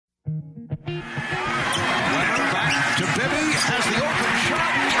Leonard back to Bibby has the open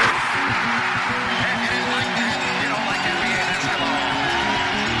shot. And it is like that. You don't like NBA basketball.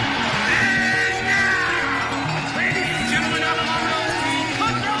 And now, ladies and gentlemen of Colorado,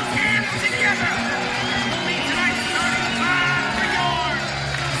 put those hands together. Only tonight's starting five for your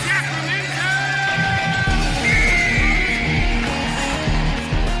Sacramento Kings.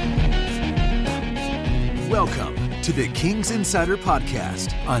 Welcome to the Kings Insider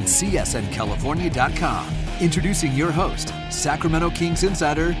Podcast on CSNCalifornia.com. Introducing your host, Sacramento Kings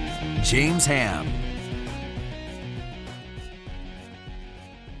Insider, James Ham.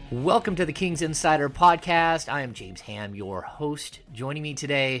 Welcome to the Kings Insider Podcast. I am James Ham, your host. Joining me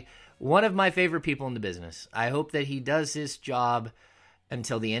today, one of my favorite people in the business. I hope that he does this job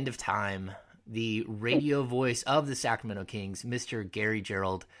until the end of time. The radio voice of the Sacramento Kings, Mr.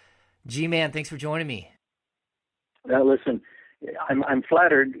 Gerould. G-Man, thanks for joining me. Listen, I'm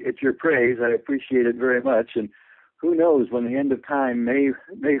flattered at your praise. I appreciate it very much. And who knows when the end of time may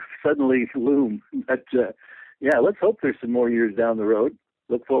suddenly loom. But let's hope there's some more years down the road.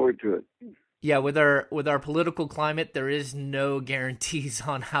 Look forward to it. Yeah, with our political climate, there is no guarantees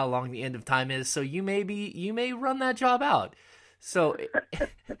on how long the end of time is. So you may run that job out. So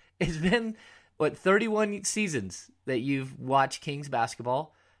it's been 31 seasons that you've watched Kings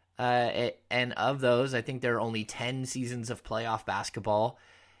basketball. And of those, I think there are only 10 seasons of playoff basketball.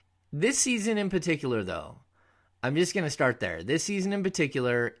 This season in particular, though, I'm just going to start there. This season in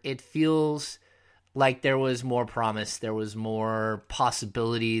particular, it feels like there was more promise, there was more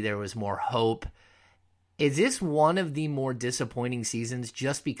possibility, there was more hope. Is this one of the more disappointing seasons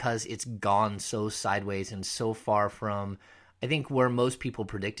just because it's gone so sideways and so far from, I think, where most people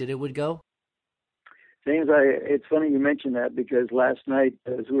predicted it would go? James, it's funny you mentioned that because last night,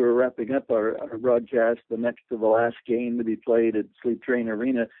 as we were wrapping up our broadcast, the next to the last game to be played at Sleep Train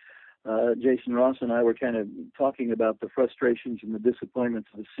Arena, Jason Ross and I were kind of talking about the frustrations and the disappointments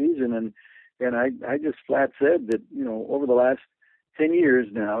of the season, and I just flat said that, you know, over the last 10 years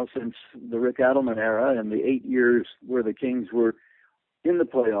now, since the Rick Adelman era and the 8 years where the Kings were in the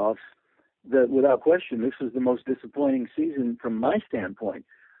playoffs, that without question, this is the most disappointing season from my standpoint.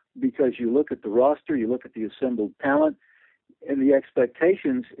 Because you look at the roster, you look at the assembled talent and the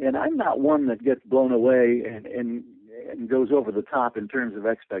expectations, and I'm not one that gets blown away and goes over the top in terms of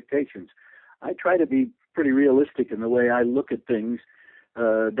expectations. I try to be pretty realistic in the way I look at things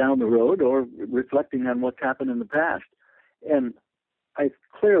down the road or reflecting on what's happened in the past. And I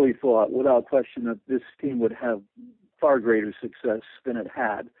clearly thought, without question, that this team would have far greater success than it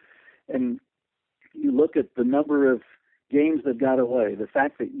had. And you look at the number of games that got away, the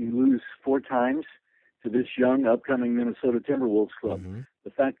fact that you lose 4 times to this young, upcoming Minnesota Timberwolves club, the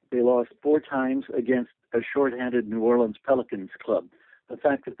fact that they lost 4 times against a shorthanded New Orleans Pelicans club, the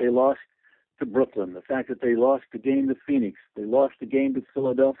fact that they lost to Brooklyn, the fact that they lost the game to Phoenix, they lost the game to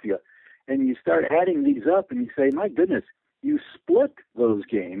Philadelphia, and you start adding these up and you say, my goodness, you split those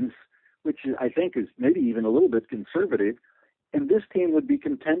games, which I think is maybe even a little bit conservative, and this team would be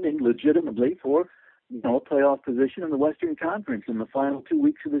contending legitimately for playoff position in the Western Conference, and the final 2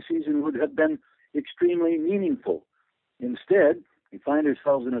 weeks of the season would have been extremely meaningful. Instead, we find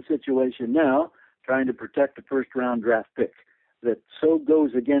ourselves in a situation now trying to protect a first-round draft pick that so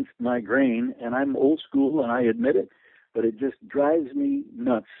goes against my grain, and I'm old school, and I admit it, but it just drives me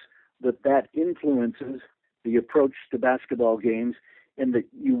nuts that influences the approach to basketball games, and that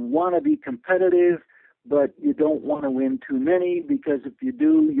you want to be competitive, but you don't want to win too many, because if you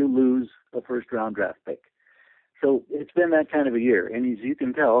do, you lose a first-round draft pick. So it's been that kind of a year, and as you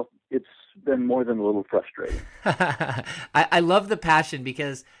can tell, it's been more than a little frustrating. I love the passion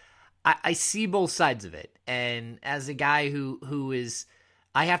because I see both sides of it, and as a guy who is,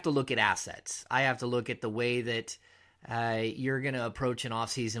 I have to look at assets. I have to look at the way that you're going to approach an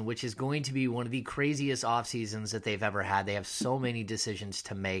offseason, which is going to be one of the craziest offseasons that they've ever had. They have so many decisions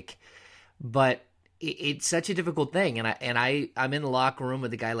to make, but it's such a difficult thing. And I'm in the locker room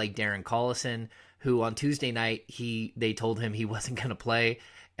with a guy like Darren Collison, who on Tuesday night, they told him he wasn't going to play.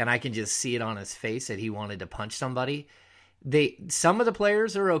 And I can just see it on his face that he wanted to punch somebody. Some of the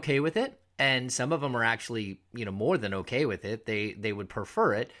players are okay with it. And some of them are actually, more than okay with it. They would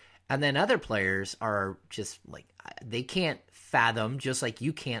prefer it. And then other players are just like, they can't fathom, just like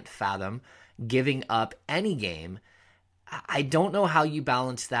you can't fathom giving up any game. I don't know how you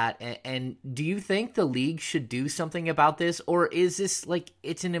balance that. And do you think the league should do something about this? Or is this like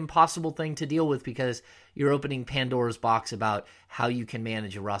it's an impossible thing to deal with because you're opening Pandora's box about how you can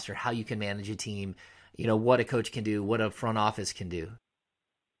manage a roster, how you can manage a team, what a coach can do, what a front office can do?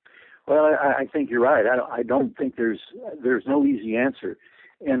 Well, I think you're right. I don't think there's no easy answer.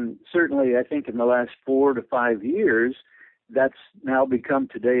 And certainly, I think in the last 4 to 5 years, that's now become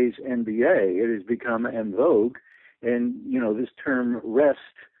today's NBA. It has become en vogue. And, this term rest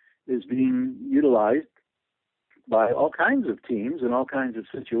is being utilized by all kinds of teams in all kinds of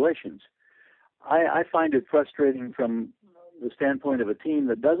situations. I find it frustrating from the standpoint of a team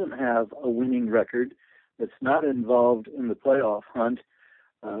that doesn't have a winning record, that's not involved in the playoff hunt,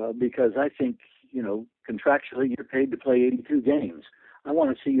 because I think, contractually you're paid to play 82 games. I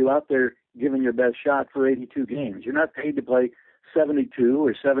want to see you out there giving your best shot for 82 games. You're not paid to play 72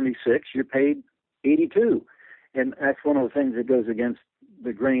 or 76. You're paid 82. And that's one of the things that goes against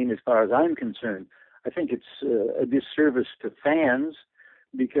the grain as far as I'm concerned. I think it's a disservice to fans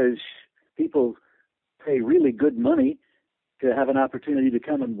because people pay really good money to have an opportunity to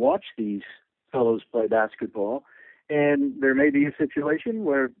come and watch these fellows play basketball. And there may be a situation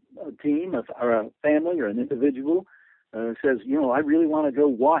where a team or a family or an individual says, I really want to go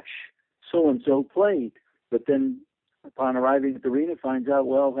watch so-and-so play. But then upon arriving at the arena, finds out,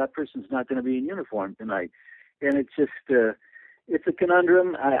 well, that person's not going to be in uniform tonight. And it's just, it's a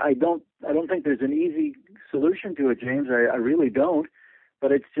conundrum. I don't think there's an easy solution to it, James. I really don't.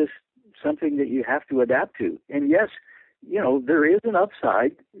 But it's just something that you have to adapt to. And yes, there is an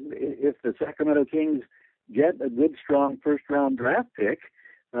upside if the Sacramento Kings get a good, strong first-round draft pick.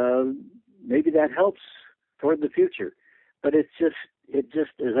 Maybe that helps toward the future. But it just,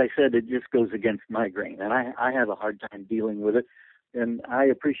 as I said, it just goes against my grain, and I have a hard time dealing with it. And I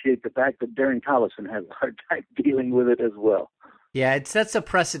appreciate the fact that Darren Collison has a hard time dealing with it as well. Yeah, it sets a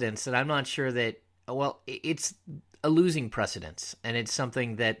precedence, and I'm not sure that. Well, it's a losing precedence, and it's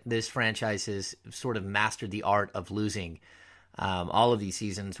something that this franchise has sort of mastered the art of losing all of these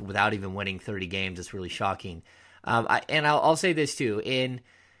seasons without even winning 30 games. It's really shocking. I'll say this too,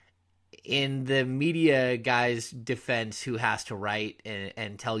 in the media guy's defense who has to write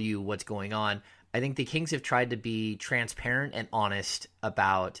and tell you what's going on, I think the Kings have tried to be transparent and honest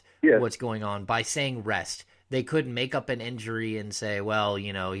about what's going on by saying rest. They couldn't make up an injury and say, well,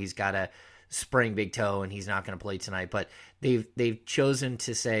 he's got a sprained big toe and he's not going to play tonight. But they've chosen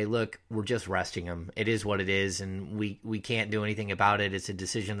to say, look, we're just resting him. It is what it is, and we can't do anything about it. It's a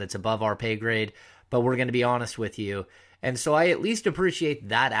decision that's above our pay grade, but we're going to be honest with you. And so I at least appreciate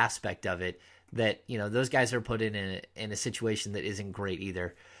that aspect of it, that, those guys are put in a situation that isn't great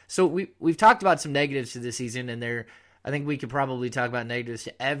either. So we've talked about some negatives to this season, and I think we could probably talk about negatives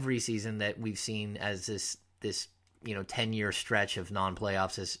to every season that we've seen as this 10-year stretch of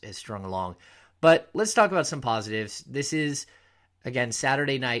non-playoffs has strung along. But let's talk about some positives. This is, again,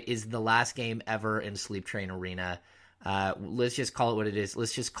 Saturday night is the last game ever in Sleep Train Arena. Let's just call it what it is.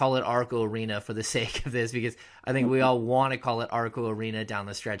 Let's just call it Arco Arena for the sake of this, because I think we all want to call it Arco Arena down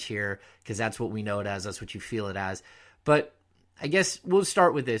the stretch here, because that's what we know it as. That's what you feel it as. But I guess we'll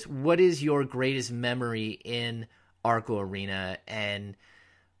start with this. What is your greatest memory in Arco Arena, and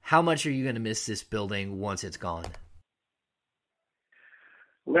how much are you going to miss this building once it's gone?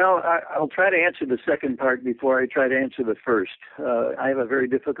 Well, I'll try to answer the second part before I try to answer the first. I have a very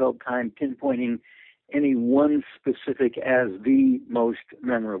difficult time pinpointing any one specific as the most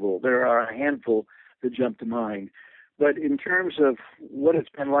memorable. There are a handful that jump to mind. But in terms of what it's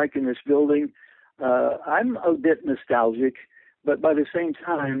been like in this building, I'm a bit nostalgic, but by the same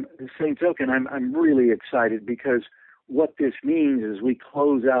token, I'm really excited, because what this means as we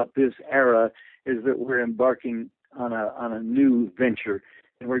close out this era is that we're embarking on a new venture,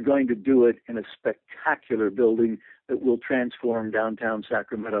 and we're going to do it in a spectacular building that will transform downtown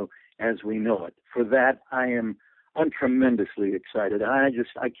Sacramento as we know it. For that, I'm tremendously excited.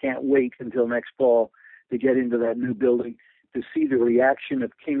 I can't wait until next fall to get into that new building, to see the reaction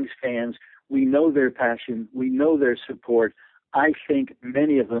of Kings fans. We know their passion. We know their support. I think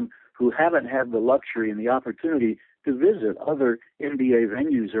many of them who haven't had the luxury and the opportunity to visit other NBA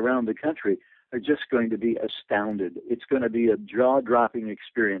venues around the country are just going to be astounded. It's going to be a jaw-dropping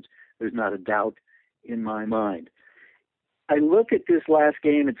experience. There's not a doubt in my mind. I look at this last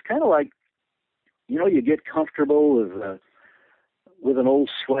game, it's kind of like, you get comfortable with an old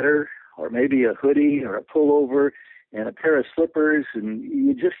sweater or maybe a hoodie or a pullover and a pair of slippers, and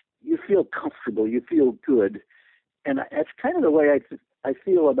you feel comfortable, you feel good. And that's kind of the way I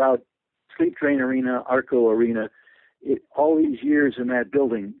feel about Sleep Train Arena, Arco Arena. All these years in that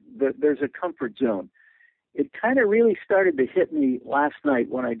building, there's a comfort zone. It kind of really started to hit me last night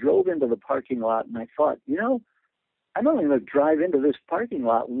when I drove into the parking lot, and I thought, I'm only going to drive into this parking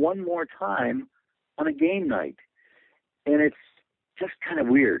lot one more time on a game night. And it's just kind of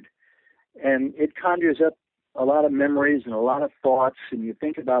weird. And it conjures up a lot of memories and a lot of thoughts, and you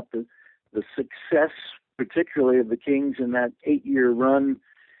think about the success, particularly of the Kings in that 8-year run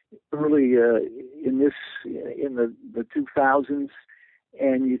early in the 2000s,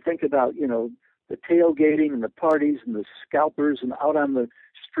 and you think about the tailgating and the parties and the scalpers and out on the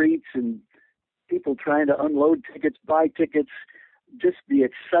streets and people trying to unload tickets, buy tickets, just the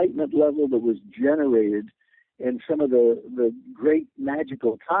excitement level that was generated, and some of the great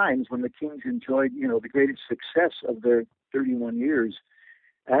magical times when the Kings enjoyed the greatest success of their 31 years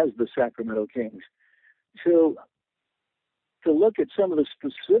as the Sacramento Kings. So to look at some of the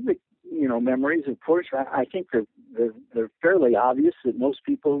specific memories, of course, I think they're fairly obvious that most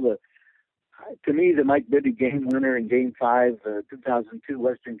people. To me, the Mike Bibby game winner in Game 5, the 2002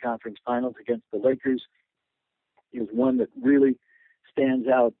 Western Conference Finals against the Lakers, is one that really stands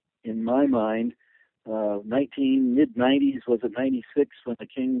out in my mind. Mid-90s, was it 96, when the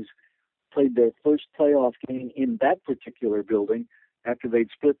Kings played their first playoff game in that particular building after they'd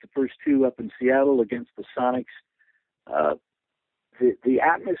split the first two up in Seattle against the Sonics. The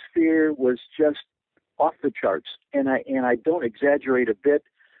atmosphere was just off the charts, and I don't exaggerate a bit.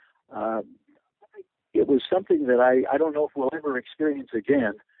 It was something that I don't know if we'll ever experience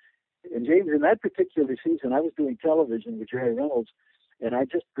again. And James, in that particular season, I was doing television with Jerry Reynolds, and I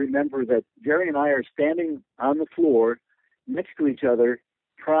just remember that Jerry and I are standing on the floor next to each other,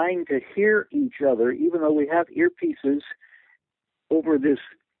 trying to hear each other, even though we have earpieces, over this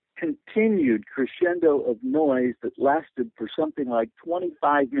continued crescendo of noise that lasted for something like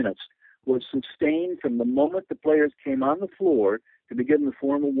 25 minutes, was sustained from the moment the players came on the floor to begin the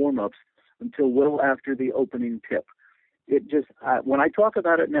formal warm-ups until well after the opening tip. It just, when I talk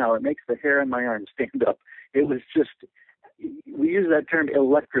about it now, it makes the hair on my arm stand up. It was just, we use that term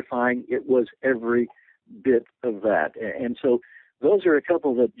electrifying. It was every bit of that. And so those are a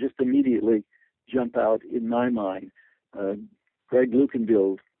couple that just immediately jump out in my mind. Greg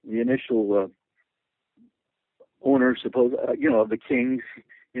Lukenbill, the initial owner, of the Kings,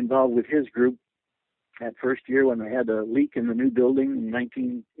 involved with his group that first year when they had a leak in the new building in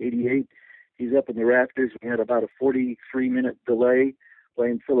 1988. He's up in the rafters. We had about a 43-minute delay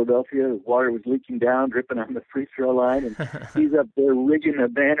playing Philadelphia. The water was leaking down, dripping on the free throw line, and he's up there rigging a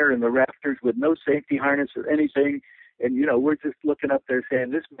banner in the rafters with no safety harness or anything. And, we're just looking up there saying,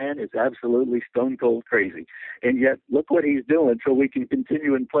 this man is absolutely stone cold crazy. And yet, look what he's doing so we can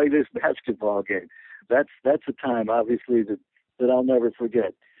continue and play this basketball game. That's a time, obviously, that I'll never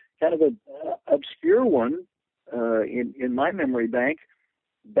forget. Kind of an obscure one in my memory bank.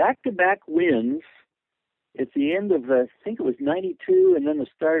 Back-to-back wins at the end of, I think it was 92 and then the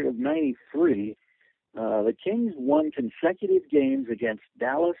start of 93. The Kings won consecutive games against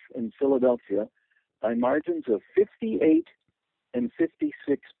Dallas and Philadelphia by margins of 58 and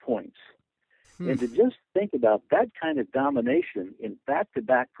 56 points. And to just think about that kind of domination in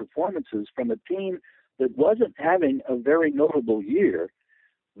back-to-back performances from a team that wasn't having a very notable year,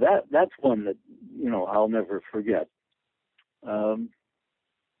 that's one that, I'll never forget.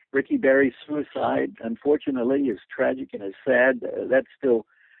 Ricky Berry's suicide, unfortunately, is tragic and is sad. That's still,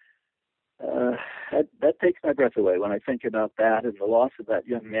 that takes my breath away when I think about that and the loss of that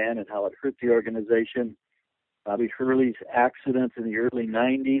young man and how it hurt the organization. Bobby Hurley's accident in the early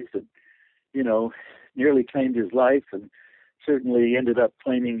 90s that, nearly claimed his life and certainly ended up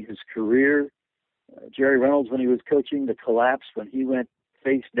claiming his career. Jerry Reynolds, when he was coaching, the collapse when he went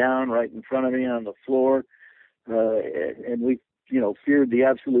face down right in front of me on the floor. And we, feared the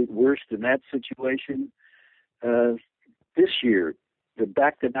absolute worst in that situation. This year, the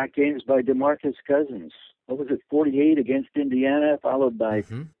back-to-back games by DeMarcus Cousins. What was it, 48 against Indiana, followed by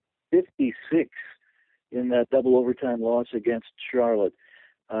 56 in that double overtime loss against Charlotte.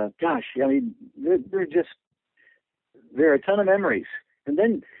 There are a ton of memories. And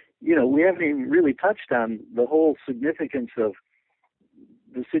then, we haven't even really touched on the whole significance of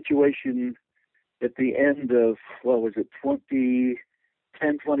the situation at the end of,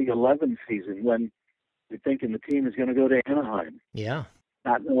 2011 season, when you're thinking the team is going to go to Anaheim. Yeah.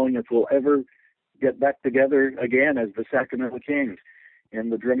 Not knowing if we'll ever get back together again as the Sacramento Kings.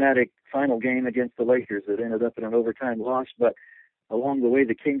 And the dramatic final game against the Lakers that ended up in an overtime loss. But along the way,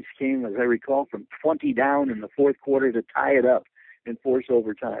 the Kings came, as I recall, from 20 down in the fourth quarter to tie it up and force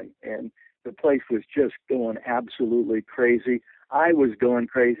overtime. And the place was just going absolutely crazy. I was going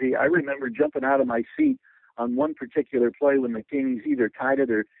crazy. I remember jumping out of my seat on one particular play when the Kings either tied it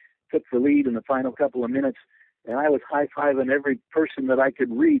or took the lead in the final couple of minutes. And I was high-fiving every person that I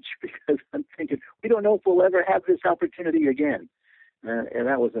could reach because I'm thinking, we don't know if we'll ever have this opportunity again. And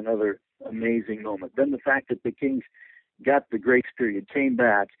that was another amazing moment. Then the fact that the Kings got the grace period, came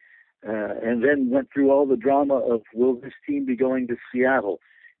back, and then went through all the drama of, will this team be going to Seattle?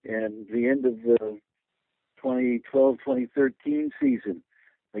 And the end of the 2012-2013 season,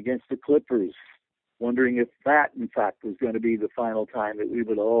 against the Clippers, wondering if that, in fact, was going to be the final time that we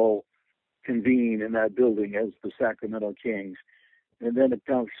would all convene in that building as the Sacramento Kings. And then it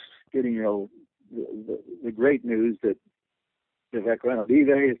comes getting, the great news that Vivek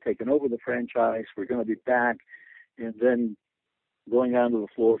Ranadive has taken over the franchise. We're going to be back. And then going onto the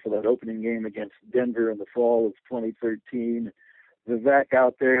floor for that opening game against Denver in the fall of 2013, Vivek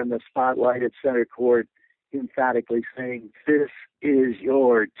out there in the spotlight at center court, emphatically saying, "This is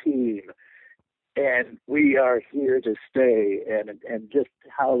your team, and we are here to stay." And just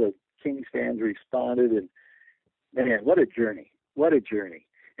how the Kings fans responded, and man, what a journey! What a journey!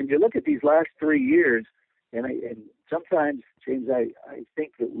 And you look at these last 3 years, and sometimes, James, I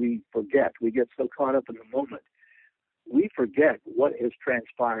think that we forget. We get so caught up in the moment. We forget what has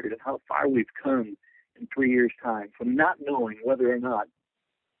transpired and how far we've come in 3 years' time, from not knowing whether or not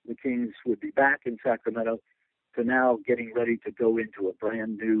the Kings would be back in Sacramento to now getting ready to go into a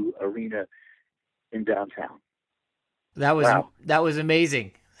brand new arena in downtown. That was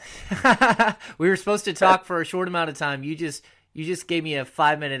amazing. We were supposed to talk for a short amount of time. You just gave me a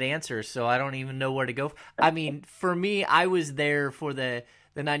 5-minute answer, so I don't even know where to go. I mean, for me, I was there for the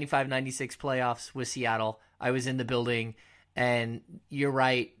 95-96 playoffs with Seattle. I was in the building, and you're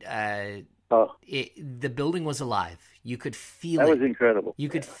right. The building was alive. You could feel it. That was incredible. You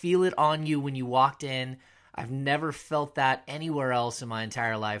could feel it on you when you walked in. I've never felt that anywhere else in my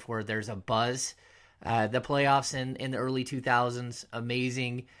entire life, where there's a buzz. The playoffs in the early 2000s,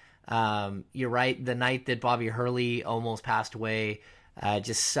 amazing. You're right. The night that Bobby Hurley almost passed away,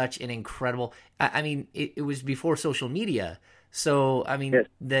 just such an incredible. I mean, it was before social media, so I mean,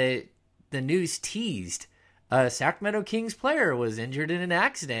 yes. The news teased a Sacramento Kings player was injured in an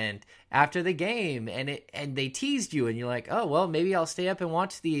accident after the game, and they teased you, and you're like, oh well, maybe I'll stay up and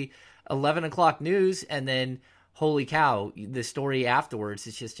watch the 11 o'clock news, and then holy cow, the story afterwards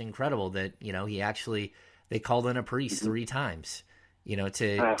is just incredible that they called in a priest 3 times.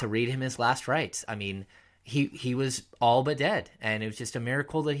 To read him his last rites. I mean, he was all but dead, and it was just a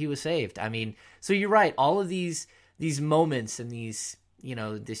miracle that he was saved. I mean, so you're right. All of these moments and these,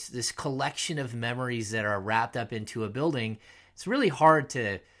 this collection of memories that are wrapped up into a building, it's really hard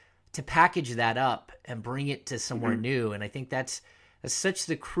to package that up and bring it to somewhere new. And I think that's such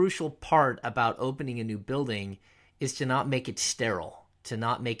the crucial part about opening a new building, is to not make it sterile, to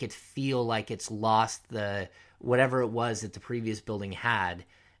not make it feel like it's lost the whatever it was that the previous building had.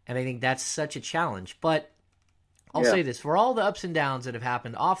 And I think that's such a challenge. But I'll say this, for all the ups and downs that have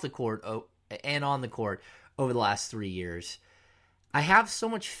happened off the court and on the court over the last 3 years, I have so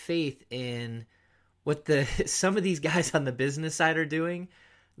much faith in what some of these guys on the business side are doing,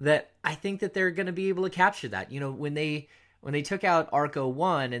 that I think that they're going to be able to capture that. When they took out Arco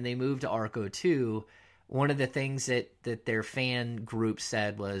 1 and they moved to Arco 2, one of the things that their fan group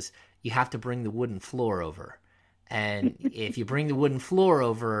said was, you have to bring the wooden floor over. And if you bring the wooden floor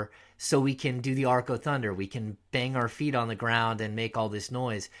over, so we can do the Arco Thunder, we can bang our feet on the ground and make all this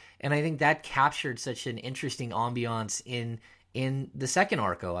noise. And I think that captured such an interesting ambiance in the second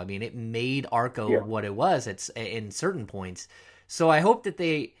Arco. I mean, it made Arco what it was in certain points. So I hope that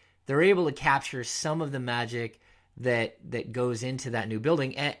they're able to capture some of the magic that goes into that new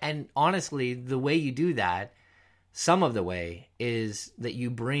building. And honestly, the way you do that, some of the way, is that you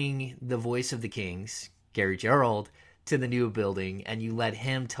bring the voice of the Kings, Gary Gerould, to the new building, and you let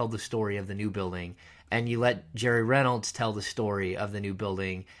him tell the story of the new building, and you let Jerry Reynolds tell the story of the new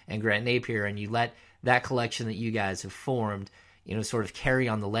building, and Grant Napier, and you let that collection that you guys have formed, sort of carry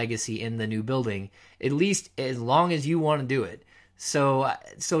on the legacy in the new building, at least as long as you want to do it. So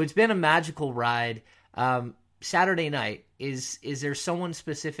it's been a magical ride. Saturday night, is there someone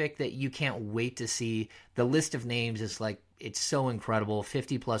specific that you can't wait to see? The list of names is it's so incredible.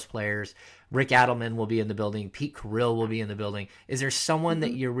 50+ players. Rick Adelman will be in the building. Pete Carrill will be in the building. Is there someone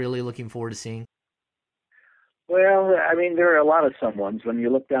that you're really looking forward to seeing? Well, I mean, there are a lot of someones when you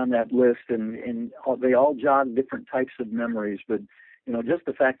look down that list, and they all jog different types of memories. But, just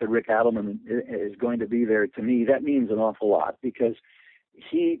the fact that Rick Adelman is going to be there, to me, that means an awful lot, because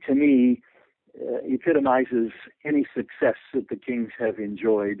he, to me, epitomizes any success that the Kings have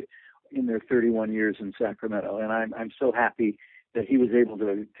enjoyed in their 31 years in Sacramento. And I'm so happy that he was able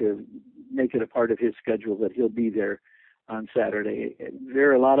to make it a part of his schedule, that he'll be there on Saturday. There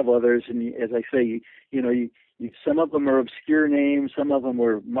are a lot of others, and as I say, some of them are obscure names, some of them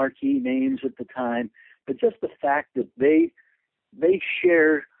were marquee names at the time, but just the fact that they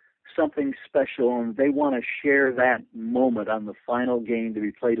share something special and they want to share that moment on the final game to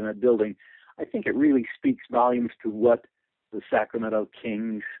be played in that building, I think it really speaks volumes to what the Sacramento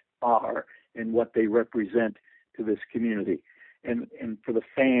Kings are and what they represent to this community. and for the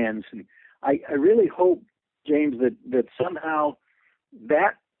fans. And I really hope, James, that somehow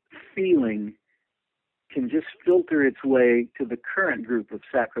that feeling can just filter its way to the current group of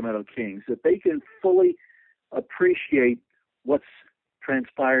Sacramento Kings, that they can fully appreciate what's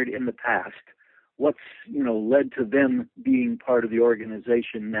transpired in the past, what's led to them being part of the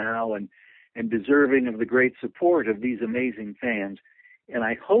organization now, and deserving of the great support of these amazing fans. And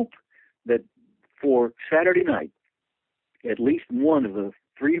I hope that for Saturday night, at least one of the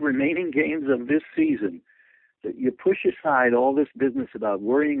 3 remaining games of this season, that you push aside all this business about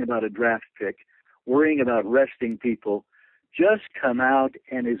worrying about a draft pick, worrying about resting people. Just come out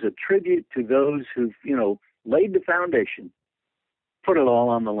and, as a tribute to those who've, laid the foundation, put it all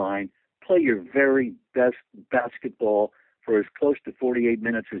on the line, play your very best basketball for as close to 48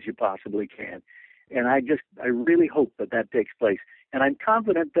 minutes as you possibly can. And I really hope that takes place. And I'm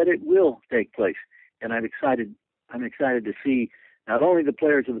confident that it will take place. And I'm excited to see not only the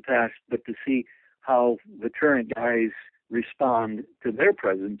players of the past, but to see how the current guys respond to their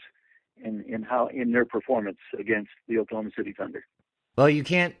presence and how in their performance against the Oklahoma City Thunder. Well, you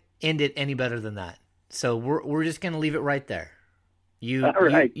can't end it any better than that. So we're just going to leave it right there.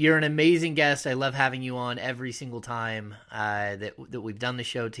 You're an amazing guest. I love having you on every single time that we've done the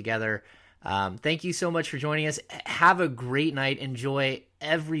show together. Thank you so much for joining us. Have a great night. Enjoy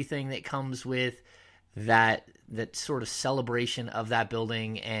everything that comes with that sort of celebration of that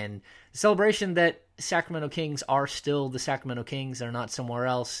building, and celebration that Sacramento Kings are still the Sacramento Kings. They're not somewhere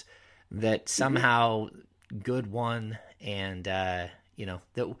else, that somehow good won, and that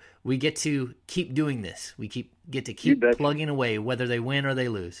we get to keep doing this. We get to keep plugging away, whether they win or they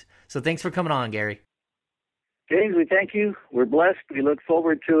lose. So thanks for coming on, Gary. James, we thank you. We're blessed. We look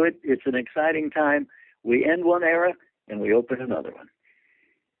forward to it. It's an exciting time. We end one era and we open another one.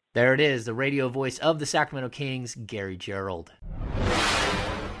 There it is, the radio voice of the Sacramento Kings, Gary Gerould.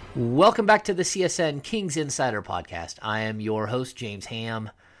 Welcome back to the CSN Kings Insider Podcast. I am your host, James Ham.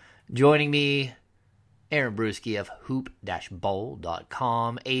 Joining me, Aaron Bruski of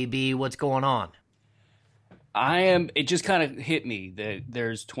hoop-bowl.com. AB, what's going on? It just kind of hit me that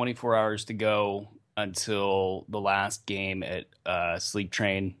there's 24 hours to go until the last game at Sleep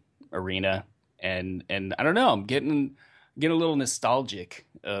Train Arena. And I don't know, I'm getting a little nostalgic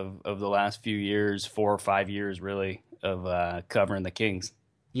of the last few years, 4 or 5 years really, of covering the Kings.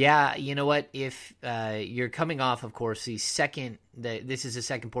 Yeah, you know what? If you're coming off, of course, this is the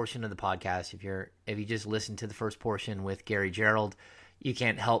second portion of the podcast. If you just listen to the first portion with Gary Gerould, you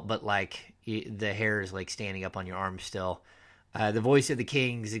can't help but the hair is standing up on your arm still. The voice of the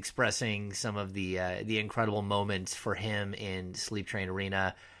Kings expressing some of the incredible moments for him in Sleep Train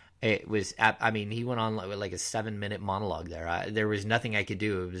Arena. It was, he went on like a 7-minute monologue there. There was nothing I could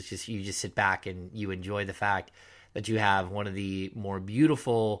do. It was just, you just sit back and you enjoy the fact that you have one of the more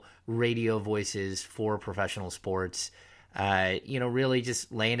beautiful radio voices for professional sports, really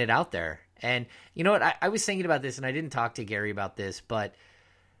just laying it out there. And you know what? I was thinking about this, and I didn't talk to Gary about this, but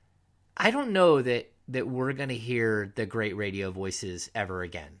I don't know that we're going to hear the great radio voices ever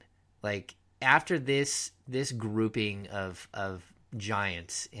again. Like, after this grouping of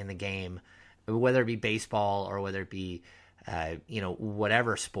giants in the game, whether it be baseball or whether it be,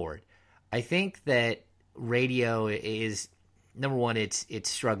 whatever sport, I think that radio is, number one, it's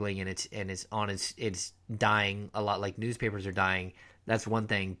struggling and it's dying a lot, like newspapers are dying. That's one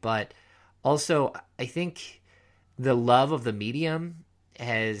thing. But also, I think the love of the medium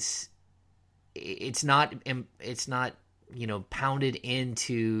it's not pounded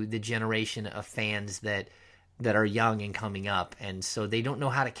into the generation of fans that are young and coming up. And so they don't know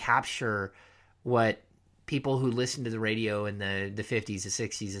how to capture what people who listened to the radio in the 50s, the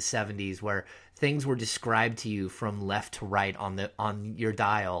 60s, the 70s, where things were described to you from left to right on your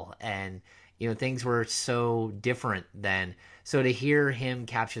dial, and things were so different then. So to hear him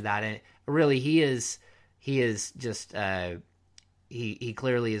capture that, and really he is just he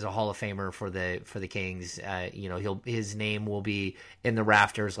clearly is a Hall of Famer for the Kings. His name will be in the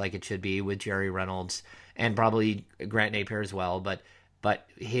rafters like it should be, with Jerry Reynolds and probably Grant Napier as well, but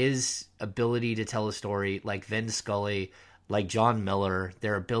his ability to tell a story, like Vin Scully, like John Miller,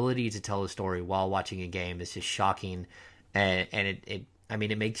 their ability to tell a story while watching a game is just shocking, and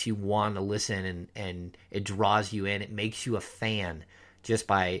it makes you want to listen, and it draws you in. It makes you a fan just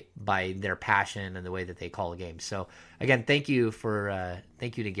by their passion and the way that they call a game. So again, thank you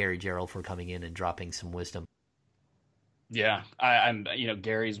to Gary Gerould for coming in and dropping some wisdom. Yeah, I'm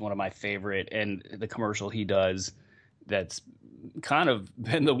Gary's one of my favorite, and the commercial he does, that's kind of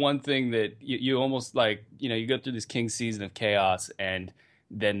been the one thing that you almost you go through this Kings season of chaos, and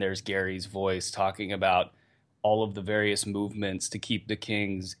then there's Gary's voice talking about all of the various movements to keep the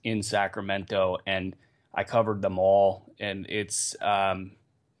Kings in Sacramento, and I covered them all. And it's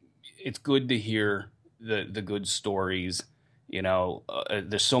good to hear the good stories.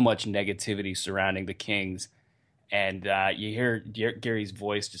 There's so much negativity surrounding the Kings, and you hear Gary's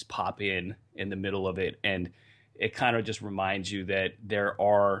voice just pop in the middle of it, and it kind of just reminds you that there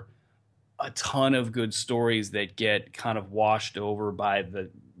are a ton of good stories that get kind of washed over by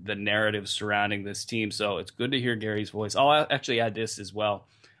the narrative surrounding this team. So it's good to hear Gary's voice. I'll actually add this as well.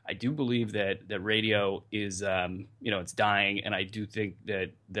 I do believe that radio is, it's dying, and I do think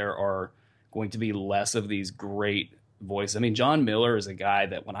that there are going to be less of these great voices. I mean, John Miller is a guy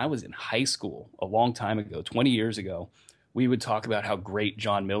that when I was in high school a long time ago, 20 years ago, we would talk about how great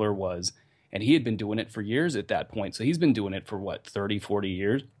John Miller was, and he had been doing it for years at that point. So he's been doing it for 30, 40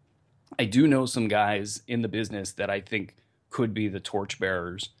 years. I do know some guys in the business that I think could be the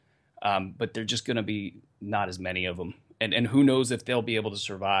torchbearers, but they're just going to be not as many of them. And who knows if they'll be able to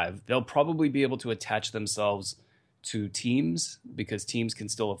survive. They'll probably be able to attach themselves to teams because teams can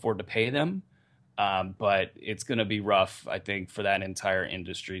still afford to pay them. But it's going to be rough, I think, for that entire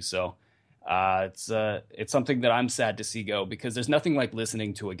industry. So it's something that I'm sad to see go, because there's nothing like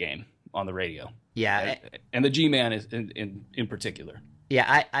listening to a game on the radio. Yeah. And the G-Man is in particular.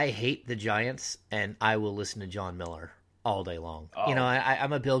 Yeah, I hate the Giants, and I will listen to John Miller all day long. Oh.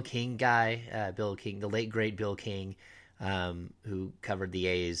 I'm a Bill King guy. Bill King, the late great Bill King, who covered the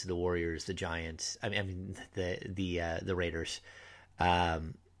A's, the Warriors, the Giants. I mean the Raiders.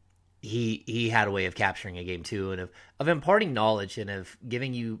 He had a way of capturing a game too, and of imparting knowledge and of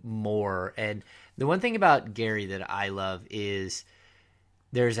giving you more. And the one thing about Gary that I love is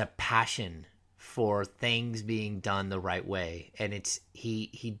there's a passion for things being done the right way, and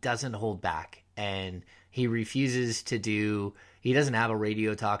he doesn't hold back, and he refuses to do. He doesn't have a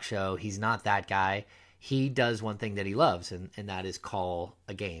radio talk show. He's not that guy. He does one thing that he loves, and that is call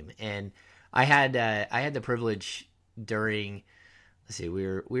a game. And I had the privilege during. Let's see, we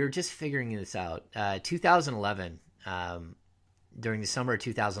were just figuring this out. 2011, during the summer of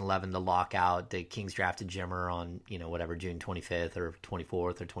 2011, the lockout, the Kings drafted Jimmer on June 25th or 24th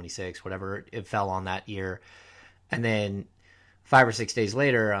or 26th, whatever it fell on that year, and then 5 or 6 days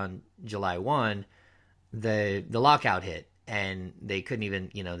later, on July 1, the lockout hit, and they couldn't even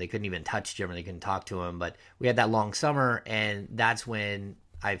touch Jimmer, they couldn't talk to him. But we had that long summer, and that's when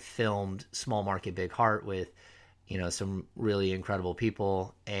I filmed Small Market Big Heart with some really incredible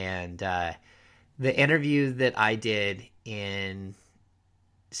people. And the interview that I did in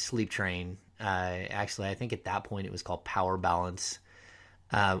Sleep Train, actually, I think at that point it was called Power Balance,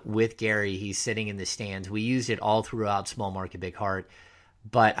 with Gary. He's sitting in the stands. We used it all throughout Small Market Big Heart.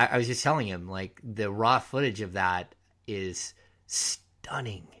 But I was just telling him, like, the raw footage of that is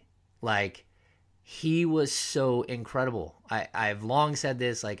stunning. Like, he was so incredible. I've long said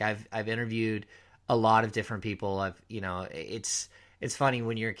this. Like, I've interviewed a lot of different people. It's funny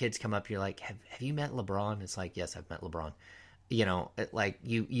when your kids come up, you're like, have you met LeBron? It's like, yes, I've met LeBron. Like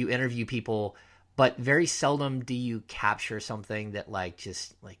you interview people, but very seldom do you capture something that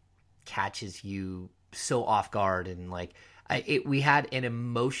just catches you so off guard. And we had an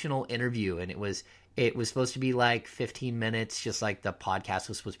emotional interview, and it was supposed to be like 15 minutes, just like the podcast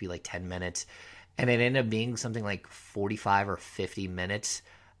was supposed to be like 10 minutes. And it ended up being something like 45 or 50 minutes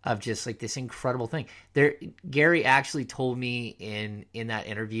of just like this incredible thing. Gary actually told me in that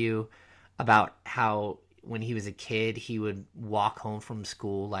interview about how when he was a kid, he would walk home from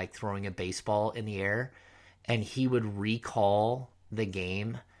school like throwing a baseball in the air, and he would recall the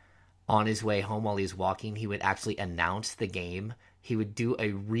game on his way home while he was walking. He would actually announce the game. He would do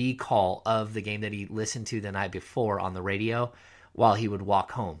a recall of the game that he listened to the night before on the radio while he would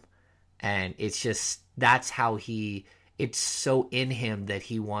walk home. And that's how it's so in him that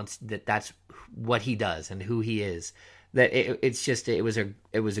he wants that's what he does and who he is, that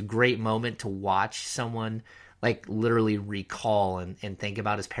it was a great moment to watch someone like literally recall and think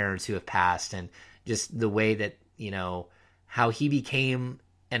about his parents who have passed, and just the way that how he became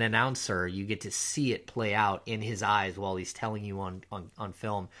an announcer. You get to see it play out in his eyes while he's telling you on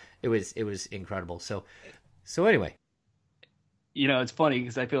film. It was incredible. So anyway, it's funny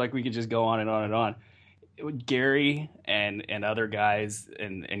because I feel like we could just go on and on and on. Gary and other guys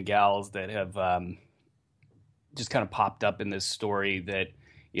and gals that have just kind of popped up in this story that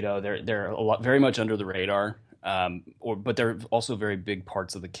they're a lot, very much under the radar, but they're also very big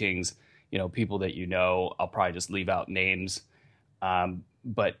parts of the Kings. People that I'll probably just leave out names,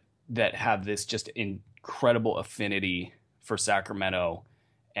 but that have this just incredible affinity for Sacramento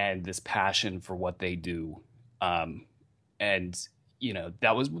and this passion for what they do. And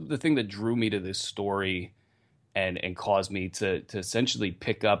that was the thing that drew me to this story and caused me to essentially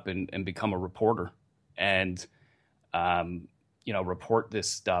pick up and become a reporter and report this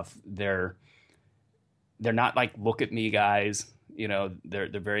stuff. They're not like look at me guys. They're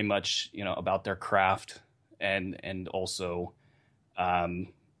very much about their craft and also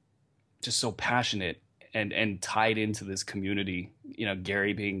just so passionate and tied into this community.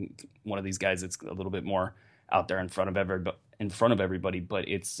 Gary being one of these guys that's a little bit more out there in front of everybody, but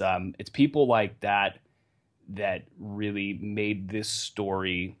it's people like that really made this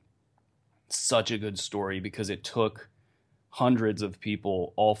story such a good story, because it took hundreds of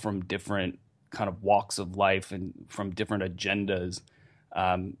people, all from different kind of walks of life and from different agendas.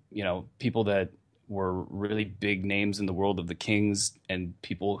 People that were really big names in the world of the Kings, and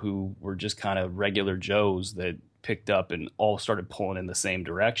people who were just kind of regular Joes that picked up and all started pulling in the same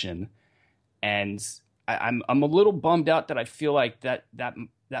direction. And I'm a little bummed out that I feel like that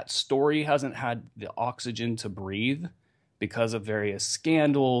story hasn't had the oxygen to breathe because of various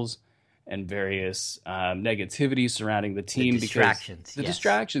scandals and various negativity surrounding the team.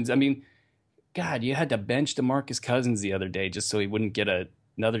 Distractions. I mean, God, you had to bench DeMarcus Cousins the other day just so he wouldn't get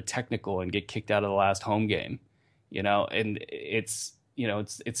another technical and get kicked out of the last home game. And it's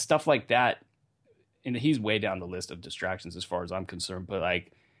stuff like that. And he's way down the list of distractions as far as I'm concerned. But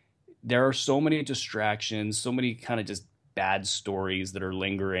like, there are so many distractions, so many kind of just bad stories that are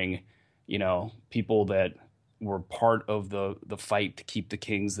lingering. People that were part of the fight to keep the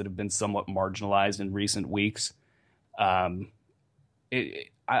Kings that have been somewhat marginalized in recent weeks. I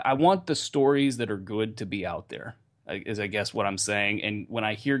want the stories that are good to be out there, is I guess what I'm saying. And when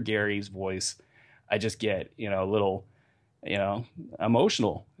I hear Gary's voice, I just get, a little,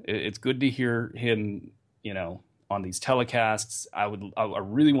 emotional. It's good to hear him, on these telecasts. I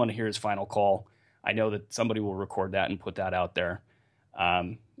really want to hear his final call. I know that somebody will record that and put that out there.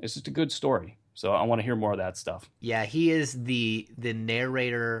 It's just a good story. So I want to hear more of that stuff. Yeah, he is the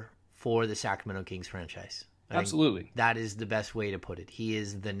narrator for the Sacramento Kings franchise. Absolutely. That is the best way to put it. He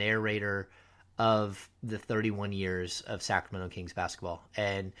is the narrator of the 31 years of Sacramento Kings basketball.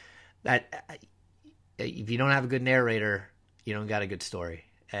 And that, if you don't have a good narrator, you don't got a good story.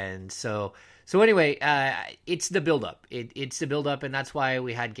 And so anyway, it's the buildup. It's the buildup, and that's why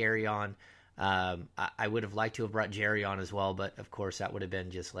we had Gary on. I would have liked to have brought Jerry on as well, but of course that would have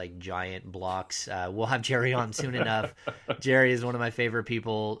been just like giant blocks. We'll have Jerry on soon enough. Jerry is one of my favorite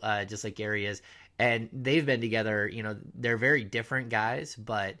people, just like Gary is. And they've been together, they're very different guys,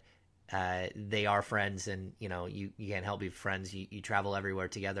 but they are friends, and, you can't help be friends. You travel everywhere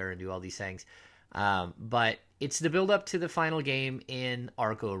together and do all these things. But it's the build up to the final game in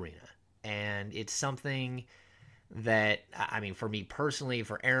Arco Arena. And it's something that, I mean, for me personally,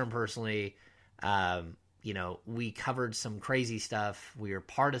 for Aaron personally, we covered some crazy stuff. We were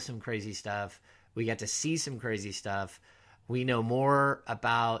part of some crazy stuff. We got to see some crazy stuff. We know more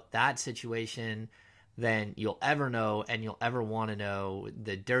about that situation than you'll ever know, and you'll ever want to know.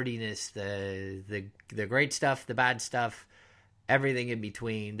 The dirtiness, the great stuff, the bad stuff, everything in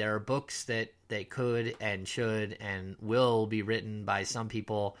between. There are books that could and should and will be written by some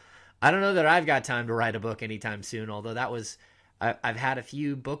people. I don't know that I've got time to write a book anytime soon, although I've had a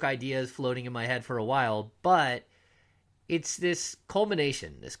few book ideas floating in my head for a while, but it's this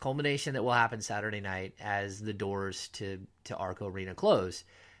culmination that will happen Saturday night as the doors to Arco Arena close.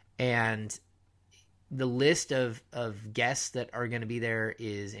 And the list of guests that are going to be there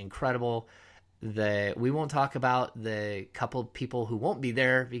is incredible. We won't talk about the couple people who won't be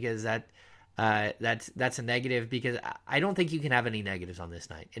there, because that's a negative, because I don't think you can have any negatives on this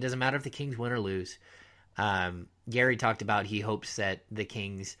night. It doesn't matter if the Kings win or lose. Gary talked about he hopes that the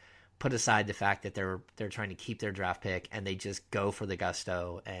Kings put aside the fact that they're trying to keep their draft pick and they just go for the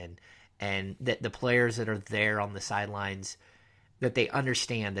gusto, and that the players that are there on the sidelines, that they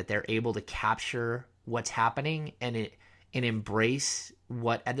understand that they're able to capture what's happening and embrace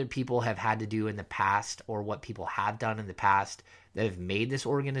what other people have had to do in the past, or what people have done in the past that have made this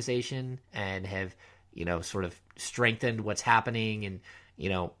organization and have, sort of strengthened what's happening and,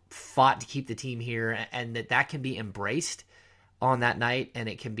 fought to keep the team here, and that can be embraced on that night, and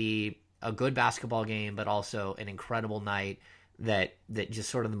it can be a good basketball game, but also an incredible night that just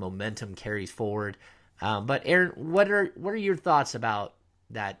sort of the momentum carries forward. But Aaron, what are your thoughts about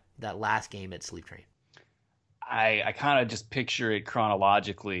that last game at Sleep Train? I kind of just picture it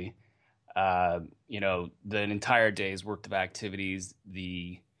chronologically. The entire day's worth of activities,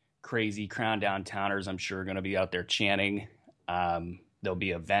 the crazy Crown Downtowners, I'm sure, are going to be out there chanting. There'll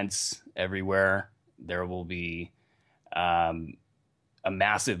be events everywhere. There will be a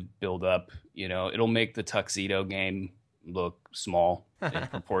massive buildup. It'll make the tuxedo game look small in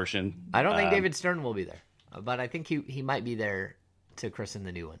proportion. I don't think David Stern will be there. but I think he might be there to christen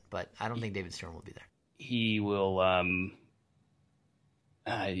the new one. But I don't think David Stern will be there. He will.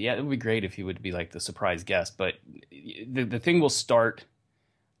 Yeah, it would be great if he would be like the surprise guest. But the thing will start.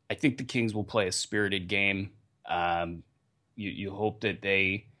 I think the Kings will play a spirited game. You hope that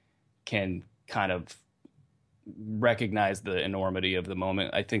they can kind of recognize the enormity of the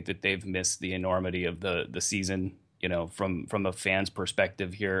moment. I think that they've missed the enormity of the season, from a fan's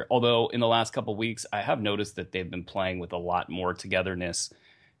perspective here. Although in the last couple of weeks, I have noticed that they've been playing with a lot more togetherness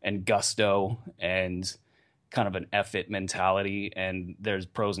and gusto and kind of an F-it mentality. And there's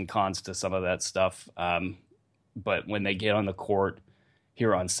pros and cons to some of that stuff. But when they get on the court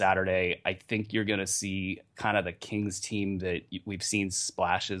here on Saturday, I think you're going to see kind of the Kings team that we've seen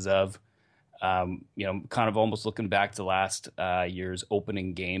splashes of. Kind of almost looking back to last year's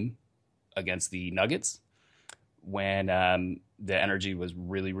opening game against the Nuggets, when the energy was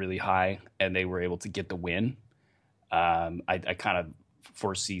really, really high and they were able to get the win. I kind of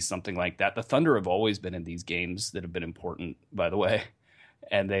foresee something like that. The Thunder have always been in these games that have been important, by the way,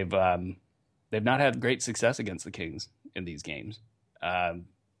 and they've not had great success against the Kings in these games.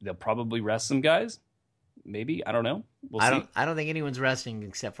 They'll probably rest some guys. Maybe, I don't know. We'll see. I don't think anyone's resting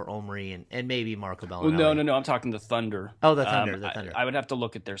except for Omri and maybe Marco Bellinelli. Well, no. I'm talking the Thunder. Oh, the Thunder. The Thunder. I would have to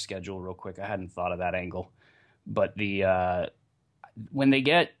look at their schedule real quick. I hadn't thought of that angle. But when they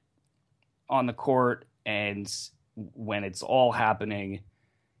get on the court and when it's all happening,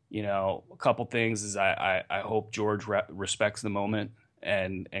 a couple things is I hope George respects the moment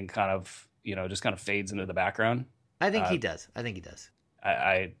and kind of just kind of fades into the background. I think he does.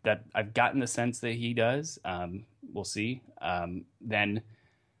 I've gotten the sense that he does. We'll see. Then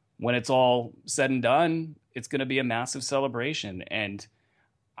when it's all said and done, it's going to be a massive celebration. And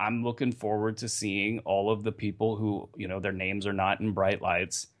I'm looking forward to seeing all of the people who, their names are not in bright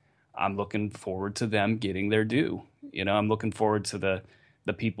lights. I'm looking forward to them getting their due. I'm looking forward to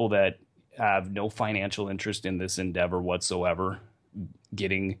the people that have no financial interest in this endeavor whatsoever,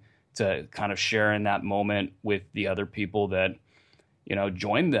 getting to kind of share in that moment with the other people that,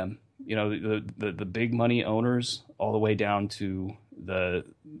 join them, the big money owners all the way down to the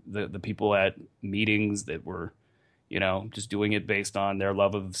people at meetings that were, just doing it based on their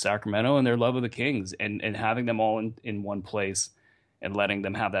love of Sacramento and their love of the Kings, and having them all in one place and letting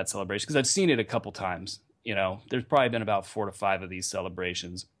them have that celebration. Because I've seen it a couple times. There's probably been about 4 to 5 of these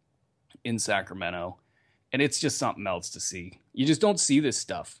celebrations in Sacramento, and it's just something else to see. You just don't see this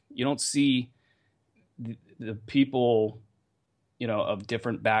stuff. You don't see the people, of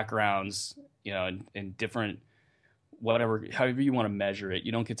different backgrounds, and different, whatever, however you want to measure it.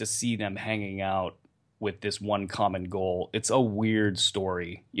 You don't get to see them hanging out with this one common goal. It's a weird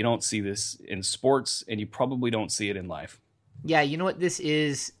story. You don't see this in sports, and you probably don't see it in life. Yeah, you know what? This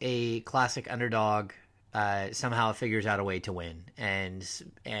is a classic underdog. Somehow figures out a way to win, and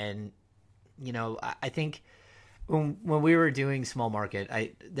I think when we were doing small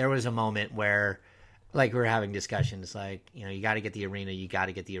market, there was a moment where, like, we were having discussions, like, you got to get the arena,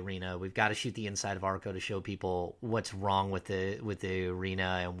 We've got to shoot the inside of Arco to show people what's wrong with the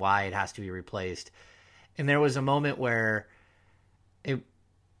arena and why it has to be replaced. And there was a moment where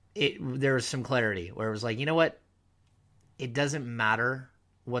there was some clarity, where it was like, you know what? It doesn't matter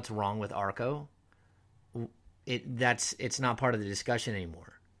what's wrong with Arco. It's not part of the discussion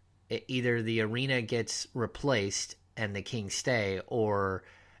anymore. Either the arena gets replaced and the Kings stay, or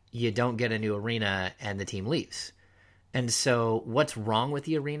you don't get a new arena and the team leaves. And so what's wrong with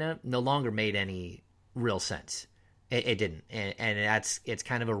the arena no longer made any real sense. It didn't. And it's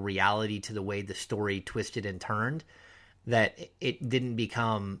kind of a reality to the way the story twisted and turned, that it didn't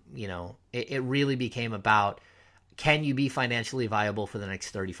become, it really became about, can you be financially viable for the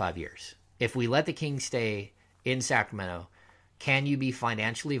next 35 years? If we let the Kings stay in Sacramento, can you be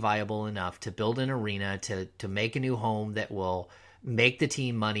financially viable enough to build an arena, to make a new home that will make the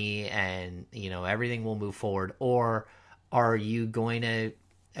team money and, everything will move forward? Or are you going to,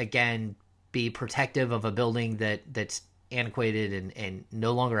 again, be protective of a building that's antiquated and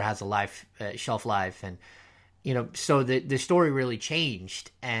no longer has a shelf life? And, so the story really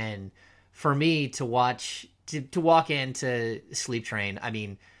changed. And for me to walk into Sleep Train, I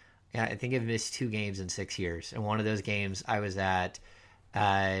think I've missed 2 games in 6 years. And one of those games I was at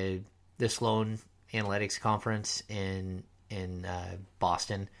the Sloan Analytics Conference in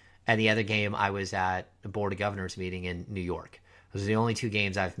Boston. And the other game I was at the Board of Governors meeting in New York. Those are the only 2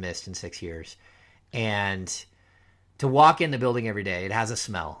 games I've missed in 6 years. And to walk in the building every day, it has a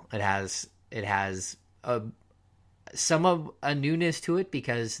smell. It has some of a newness to it,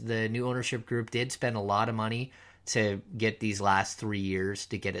 because the new ownership group did spend a lot of money to get these last 3 years,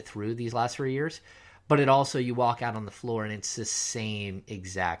 to get it through these last 3 years. but it also, you walk out on the floor and it's the same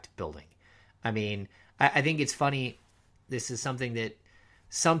exact building. I mean, I think it's funny. This is something that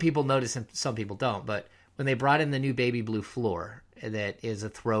some people notice and some people don't, but when they brought in the new baby blue floor, that is a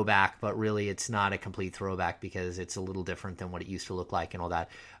throwback, but really it's not a complete throwback because it's a little different than what it used to look like and all that.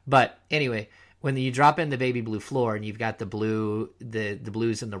 But anyway, when you drop in the baby blue floor and you've got the blue, the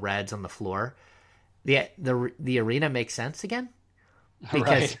blues and the reds on the floor, the arena makes sense again.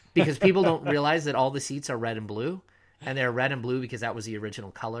 Because people don't realize that all the seats are red and blue, and they're red and blue because that was the original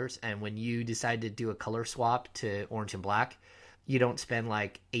colors. And when you decide to do a color swap to orange and black, you don't spend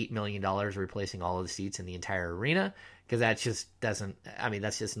like $8 million replacing all of the seats in the entire arena, because that just doesn't, I mean,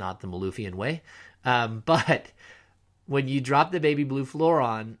 that's just not the Malooffian way. But when you drop the baby blue floor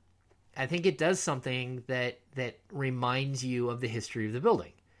on, I think it does something that reminds you of the history of the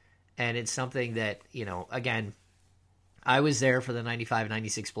building. And it's something that, you know, again, I was there for the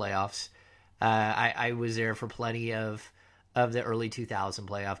 95-96 playoffs. I was there for plenty of the early 2000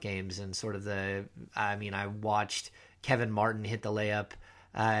 playoff games, and sort of I watched Kevin Martin hit the layup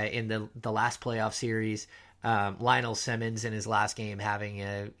in the last playoff series. Lionel Simmons in his last game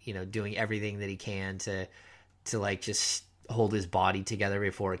doing everything that he can to like just hold his body together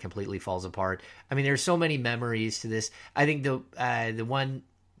before it completely falls apart. I mean, there's so many memories to this. I think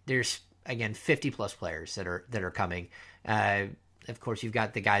there's again 50 plus players that are coming. Of course, you've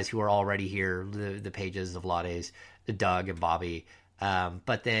got the guys who are already here, the Pages, the Vlades, the Doug and Bobby.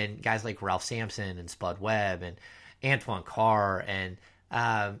 But then guys like Ralph Sampson and Spud Webb and Antoine Carr. And,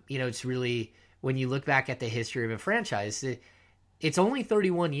 it's really, when you look back at the history of a franchise, it's only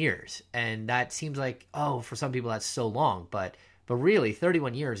 31 years. And that seems like, for some people that's so long. But really,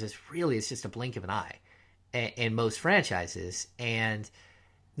 31 years it's just a blink of an eye in most franchises. And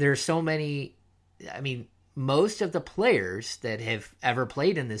there's so many, I mean, most of the players that have ever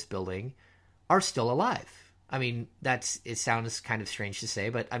played in this building are still alive. I mean, it sounds kind of strange to say,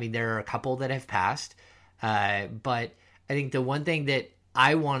 but I mean, there are a couple that have passed. But I think the one thing that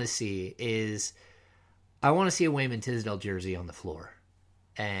I want to see is I want to see a Wayman Tisdale jersey on the floor.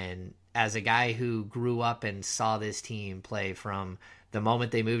 And as a guy who grew up and saw this team play from the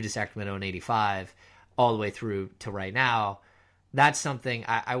moment they moved to Sacramento in 85 all the way through to right now, that's something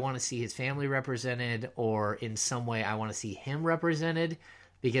I want to see his family represented, or in some way I want to see him represented,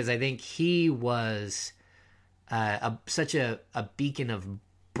 because I think he was such a beacon of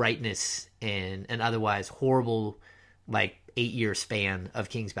brightness in an otherwise horrible, like 8-year span of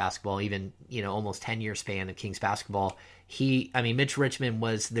Kings basketball, even, almost 10-year span of Kings basketball. Mitch Richmond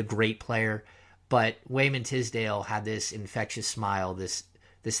was the great player, but Wayman Tisdale had this infectious smile, this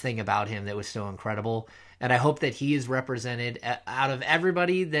thing about him that was so incredible. And I hope that he is represented out of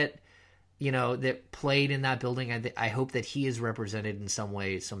everybody that, that played in that building. I hope that he is represented in some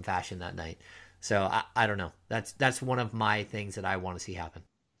way, some fashion that night. So I don't know. That's one of my things that I want to see happen.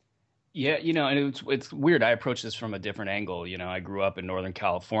 Yeah, and it's weird. I approach this from a different angle. I grew up in Northern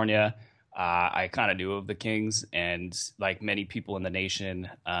California. I kind of knew of the Kings, and like many people in the nation,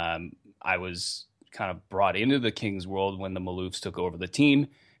 I was kind of brought into the Kings world when the Maloofs took over the team,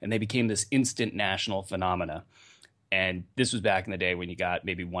 and they became this instant national phenomena. And this was back in the day when you got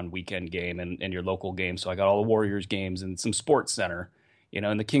maybe one weekend game and your local game. So I got all the Warriors games and some Sports Center,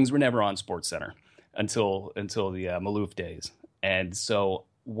 and the Kings were never on Sports Center until the Maloof days. And so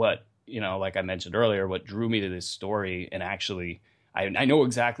what, like I mentioned earlier, what drew me to this story, and actually I know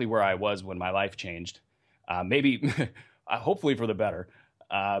exactly where I was when my life changed, maybe hopefully for the better.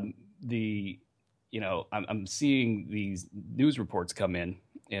 I'm seeing these news reports come in,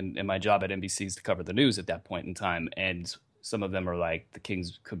 and my job at NBC is to cover the news at that point in time. And some of them are like, the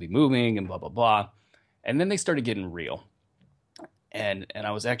Kings could be moving and blah, blah, blah. And then they started getting real. And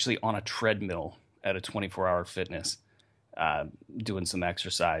I was actually on a treadmill at a 24-hour fitness, doing some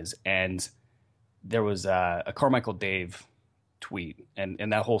exercise. And there was a Carmichael Dave tweet,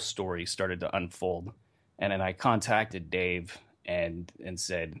 and that whole story started to unfold. And then I contacted Dave and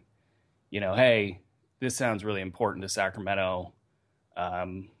said, hey, this sounds really important to Sacramento. I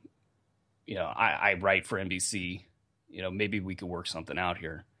write for NBC, maybe we could work something out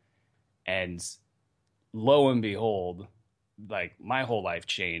here. And lo and behold, like my whole life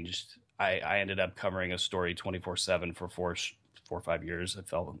changed. I ended up covering a story 24/7 for 4 or 5 years. It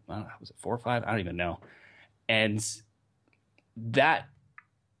felt, was it 4 or 5? I don't even know. And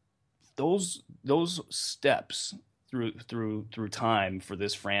those steps through time for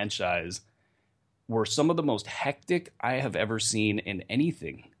this franchise were some of the most hectic I have ever seen in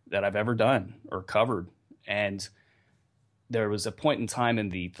anything that I've ever done or covered. And there was a point in time in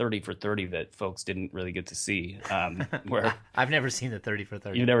the 30 for 30 that folks didn't really get to see, where I've never seen the 30 for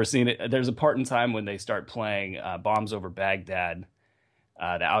 30. you've never seen it. There's a part in time when they start playing Bombs Over Baghdad, the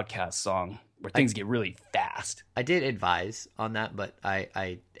Outkast song, where things get really fast. I did advise on that, but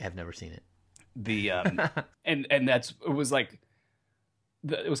I have never seen it. And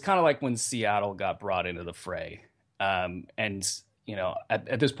it was kind of like when Seattle got brought into the fray. And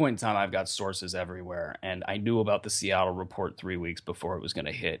at this point in time, I've got sources everywhere, and I knew about the Seattle report 3 weeks before it was going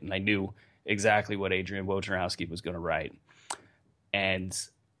to hit, and I knew exactly what Adrian Wojnarowski was going to write. And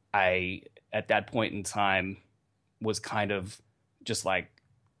I, at that point in time, was kind of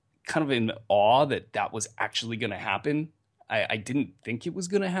in awe that was actually going to happen. I didn't think it was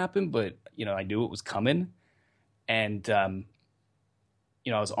going to happen, but I knew it was coming. And I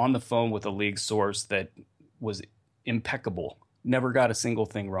was on the phone with a league source that was impeccable, never got a single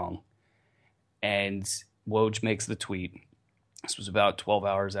thing wrong. And Woj makes the tweet. This was about 12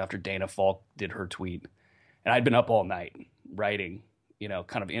 hours after Dana Falk did her tweet, and I'd been up all night writing,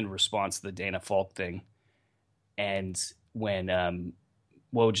 kind of in response to the Dana Falk thing. And when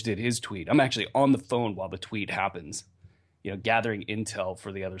Woj did his tweet, I'm actually on the phone while the tweet happens, gathering intel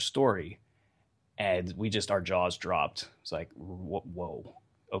for the other story. And our jaws dropped. It's like, whoa,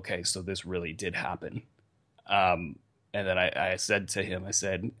 okay, so this really did happen. And then I said to him,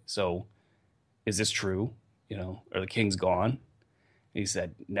 so is this true? Are the Kings gone? And he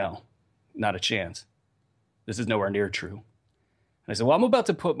said, no, not a chance. This is nowhere near true. And I said, well, I'm about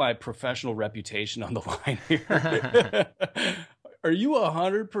to put my professional reputation on the line here. Are you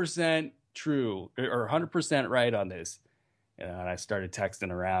 100% true or 100% right on this? And I started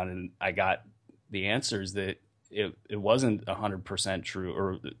texting around, and I got the answers that it wasn't 100% true,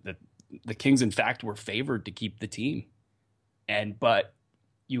 or that the Kings, in fact, were favored to keep the team. But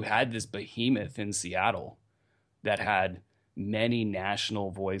you had this behemoth in Seattle that had many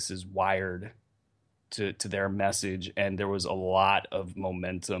national voices wired to their message, and there was a lot of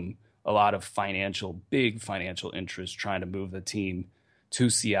momentum, a lot of big financial interest trying to move the team to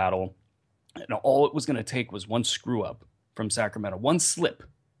Seattle. And all it was going to take was one screw up from Sacramento, one slip.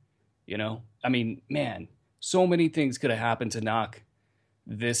 I mean, man, so many things could have happened to knock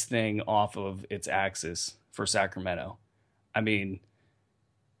this thing off of its axis for Sacramento. I mean,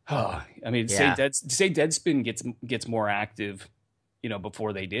 yeah. Say Deadspin gets more active,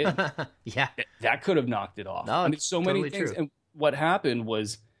 before they did. Yeah, that could have knocked it off. No, so totally many things. true. And what happened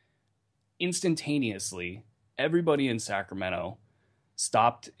was, instantaneously, everybody in Sacramento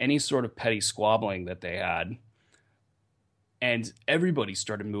stopped any sort of petty squabbling that they had, and everybody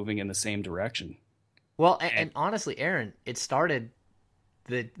started moving in the same direction. Well, and honestly, Aaron, it started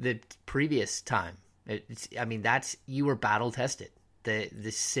the previous time. You were battle tested.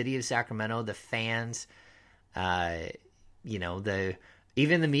 The city of Sacramento, the fans, even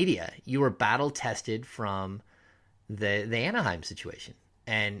the media, you were battle tested from the Anaheim situation.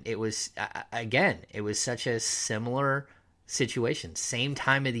 And it was, it was such a similar situation, same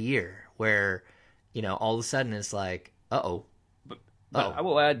time of the year, where, all of a sudden it's like, uh-oh. But I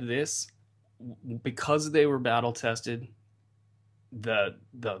will add this, because they were battle tested, the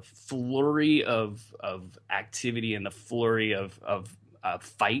flurry of activity and the flurry of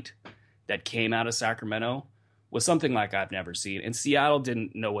fight that came out of Sacramento was something like I've never seen. And Seattle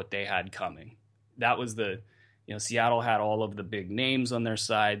didn't know what they had coming. That was Seattle had all of the big names on their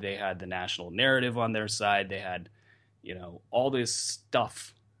side. They had the national narrative on their side. They had, all this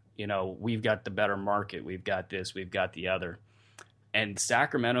stuff. We've got the better market. We've got this. We've got the other. And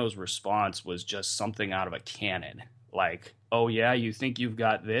Sacramento's response was just something out of a cannon. Like, oh, yeah, you think you've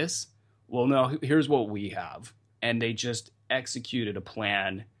got this? Well, no, here's what we have. And they just executed a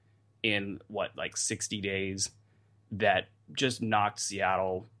plan in, 60 days that just knocked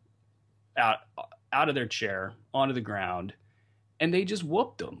Seattle out of their chair, onto the ground. And they just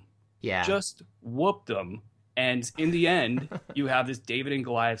whooped them. Yeah. Just whooped them. And in the end, you have this David and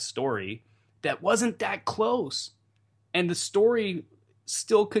Goliath story that wasn't that close. And the story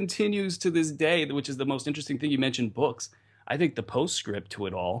still continues to this day, which is the most interesting thing. You mentioned books. I think the postscript to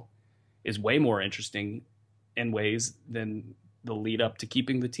it all is way more interesting in ways than the lead up to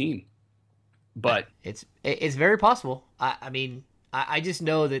keeping the team. But it's very possible. I just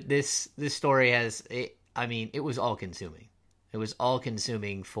know that this story it was all consuming. It was all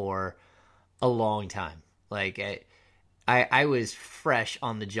consuming for a long time. I was fresh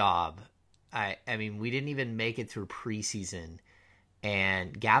on the job. We didn't even make it through preseason,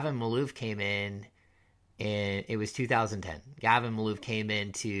 and Gavin Maloof came in, and it was 2010. Gavin Maloof came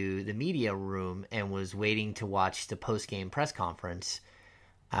into the media room and was waiting to watch the post-game press conference,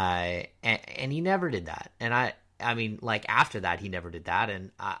 and he never did that. And I mean, like after that, he never did that,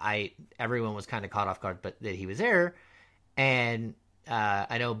 and everyone was kind of caught off guard, but that he was there, and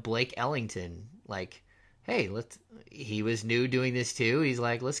I know Blake Ellington, like, hey, he was new doing this too. He's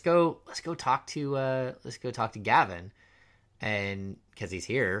like, let's go talk to Gavin, and because he's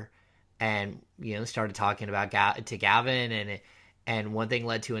here, and started talking about to Gavin, and one thing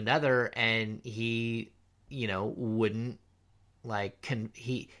led to another, and he wouldn't. Like,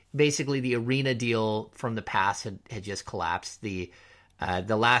 he basically, the arena deal from the past had just collapsed. The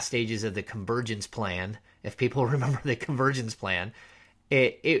last stages of the convergence plan, if people remember the convergence plan,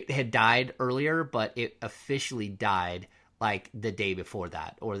 it had died earlier, but it officially died like the day before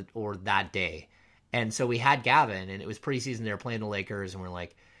that, or that day. And so we had Gavin, and it was preseason. They were playing the Lakers, and we're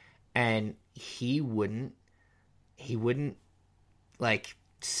like, and he wouldn't like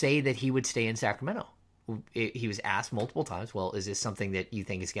say that he would stay in Sacramento. He was asked multiple times, well, is this something that you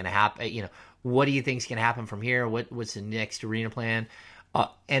think is going to happen? What do you think is going to happen from here? What's the next arena plan?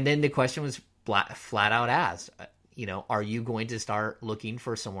 And then the question was flat out asked, are you going to start looking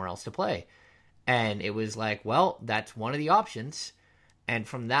for somewhere else to play? And it was like, well, that's one of the options. And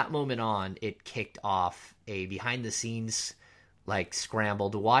from that moment on, it kicked off a behind the scenes like scramble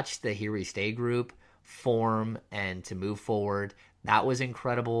to watch the Here We Stay group form and to move forward. That was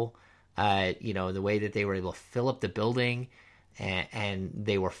incredible. The way that they were able to fill up the building, and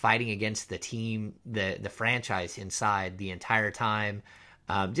they were fighting against the team, the franchise inside the entire time.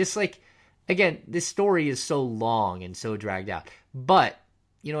 Just like, again, this story is so long and so dragged out. But,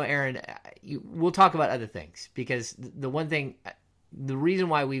 Aaron, we'll talk about other things, because the reason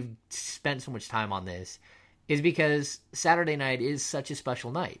why we've spent so much time on this is because Saturday night is such a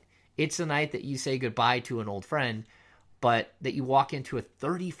special night. It's a night that you say goodbye to an old friend, but that you walk into a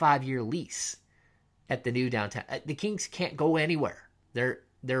 35-year lease at the new downtown. The Kings can't go anywhere.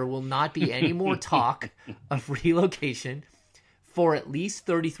 There will not be any more talk of relocation for at least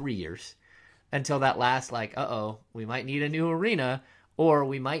 33 years until that last, like, we might need a new arena, or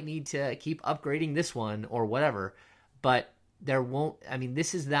we might need to keep upgrading this one, or whatever. But there won't. I mean,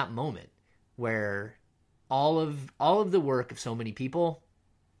 this is that moment where all of the work of so many people,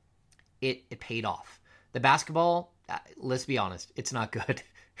 it paid off. The basketball, let's be honest, it's not good.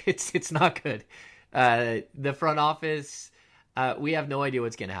 It's not good. The front office, we have no idea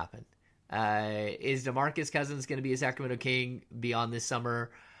what's going to happen. Is DeMarcus Cousins going to be a Sacramento King beyond this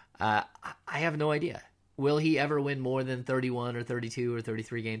summer? I have no idea. Will he ever win more than 31 or 32 or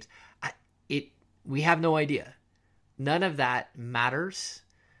 33 games? We have no idea. None of that matters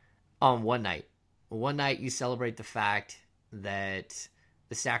on one night. One night you celebrate the fact that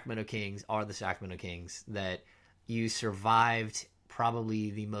the Sacramento Kings are the Sacramento Kings, that you survived probably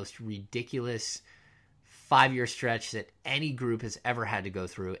the most ridiculous 5-year stretch that any group has ever had to go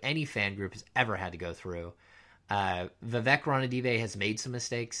through, any fan group has ever had to go through. Vivek Ranadive has made some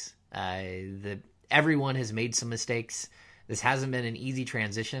mistakes. Everyone has made some mistakes. This hasn't been an easy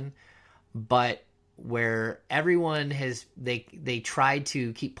transition, but where everyone has, they tried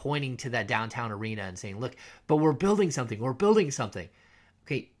to keep pointing to that downtown arena and saying, look, but we're building something.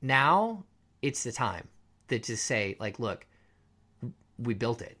 Okay, now it's the time to just say, like, look, we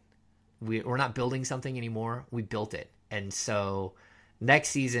built it. We're not building something anymore. We built it. And so next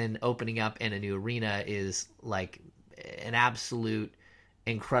season, opening up in a new arena is like an absolute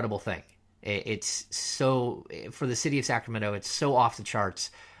incredible thing. It's so, for the city of Sacramento, it's so off the charts.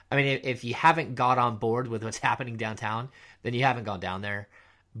 I mean, if you haven't got on board with what's happening downtown, then you haven't gone down there.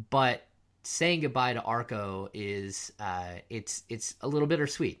 But saying goodbye to Arco is, it's a little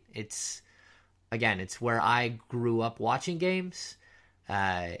bittersweet. It's where I grew up watching games.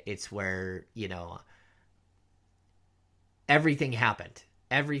 It's where, everything happened.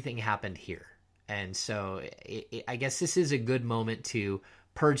 Everything happened here. And so I guess this is a good moment to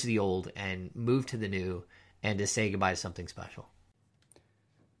purge the old and move to the new and to say goodbye to something special.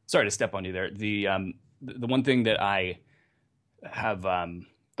 Sorry to step on you there. The one thing that I have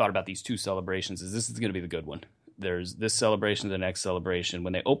thought about these two celebrations is this is going to be the good one. There's this celebration, the next celebration.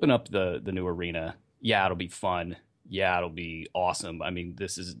 When they open up the new arena, yeah, it'll be fun. Yeah, it'll be awesome. I mean,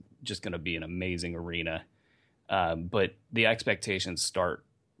 this is just going to be an amazing arena. But the expectations start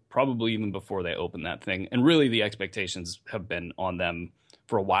probably even before they open that thing. And really the expectations have been on them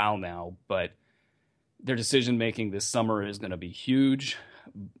for a while now. But their decision-making this summer is going to be huge,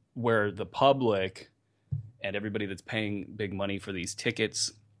 where the public and everybody that's paying big money for these tickets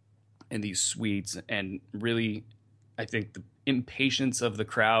and these suites, and really, I think the impatience of the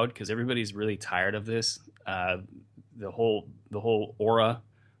crowd, because everybody's really tired of this, the whole aura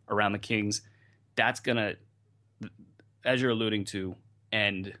around the Kings, that's gonna, as you're alluding to,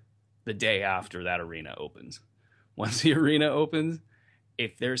 end the day after that arena opens. once the arena opens,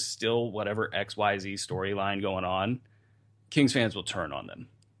 if there's still whatever XYZ storyline going on, Kings fans will turn on them.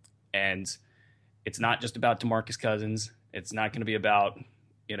 And it's not just about DeMarcus Cousins. It's not going to be about,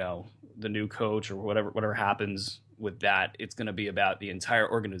 the new coach or whatever happens with that. It's going to be about the entire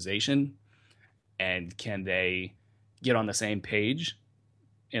organization. And can they get on the same page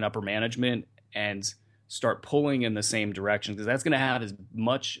in upper management and start pulling in the same direction? Because that's going to have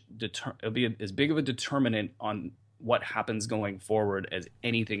it'll be as big of a determinant on what happens going forward as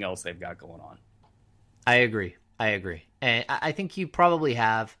anything else they've got going on. I agree. And I think you probably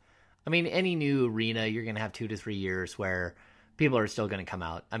have, any new arena, you're going to have 2 to 3 years where people are still going to come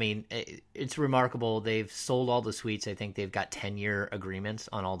out. It's remarkable. They've sold all the suites. I think they've got 10-year agreements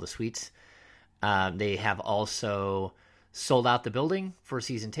on all the suites. They have also sold out the building for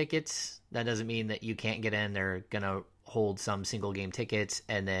season tickets. That doesn't mean that you can't get in. They're going to hold some single game tickets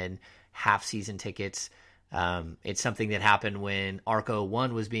and then half season tickets. It's something that happened when Arco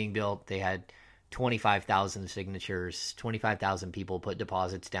 1 was being built. They had 25,000 signatures, 25,000 people put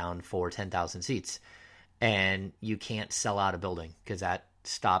deposits down for 10,000 seats. And you can't sell out a building because that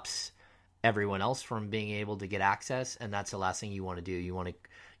stops everyone else from being able to get access. And that's the last thing you want to do. You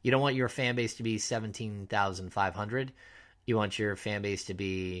don't want your fan base to be 17,500. You want your fan base to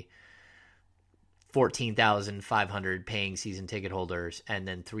be 14,500 paying season ticket holders and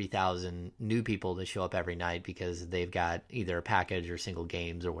then 3,000 new people to show up every night because they've got either a package or single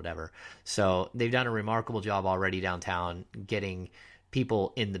games or whatever. So they've done a remarkable job already downtown getting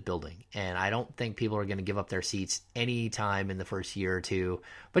people in the building. And I don't think people are going to give up their seats any time in the first year or two,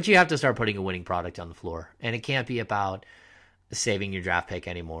 but you have to start putting a winning product on the floor. And it can't be about saving your draft pick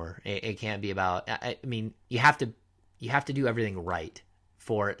anymore. It can't be about, you have to do everything right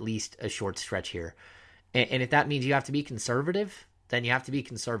for at least a short stretch here. And if that means you have to be conservative, then you have to be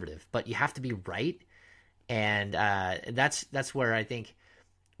conservative, but you have to be right. And that's where I think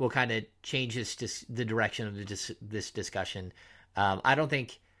we'll kind of change the direction of this discussion. I don't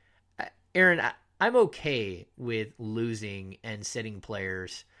think, Aaron, I'm okay with losing and sitting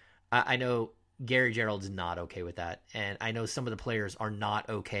players. I know Gary Gerould's not okay with that. And I know some of the players are not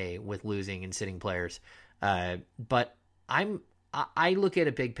okay with losing and sitting players. But I look at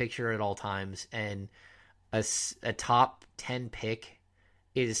a big picture at all times, and a top 10 pick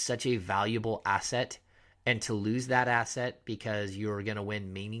is such a valuable asset. And to lose that asset because you're going to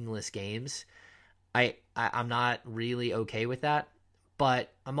win meaningless games, I'm not really okay with that,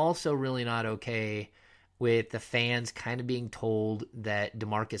 but I'm also really not okay with the fans kind of being told that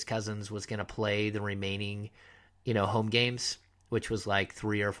DeMarcus Cousins was going to play the remaining, home games, which was like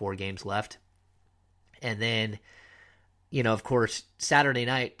 3 or 4 games left. And then, of course, Saturday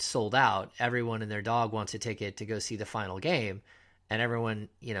night sold out. Everyone and their dog wants a ticket to go see the final game. And everyone,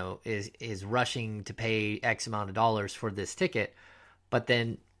 is rushing to pay X amount of dollars for this ticket. But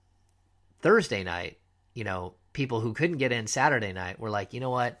then Thursday night, people who couldn't get in Saturday night were like, you know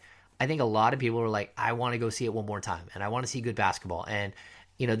what? I think a lot of people were like, I want to go see it one more time, and I want to see good basketball. And,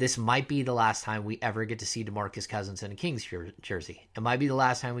 this might be the last time we ever get to see DeMarcus Cousins in a Kings jersey. It might be the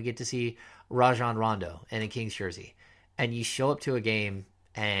last time we get to see Rajon Rondo in a Kings jersey. And you show up to a game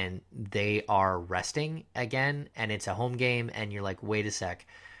and they are resting again, and it's a home game, and you're like, wait a sec.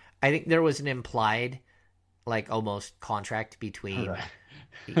 I think there was an implied, almost contract between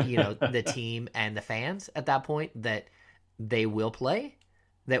the team and the fans at that point that they will play,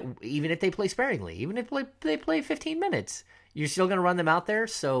 that even if they play sparingly, even if they play 15 minutes, you're still going to run them out there.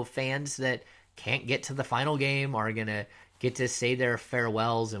 So fans that can't get to the final game are going to get to say their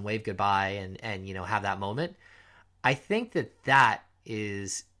farewells and wave goodbye and have that moment. I think that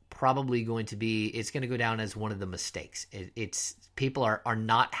is probably going to be, it's going to go down as one of the mistakes. It's people are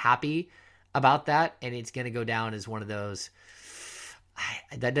not happy about that, and it's going to go down as one of those,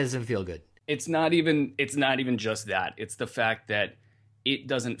 that doesn't feel good. It's not even just that. It's the fact that it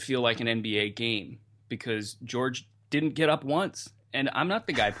doesn't feel like an NBA game because George didn't get up once. And I'm not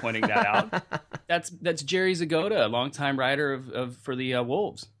the guy pointing that out. That's Jerry Zagoda, a longtime writer for the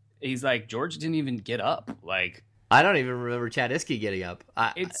Wolves. He's like, George didn't even get up. I don't even remember Chad Iskey getting up.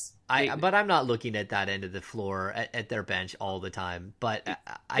 But I'm not looking at that end of the floor at their bench all the time. But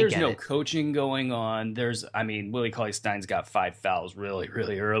there's no coaching going on. Willie Cauley-Stein's got 5 fouls really,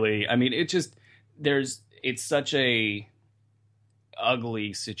 really early. It's such a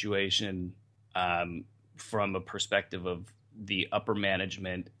ugly situation from a perspective of the upper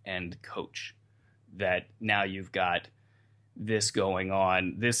management and coach, that now you've got this going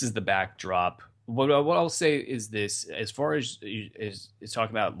on. This is the backdrop. What I'll say is this: as far as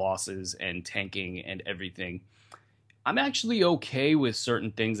talking about losses and tanking and everything, I'm actually okay with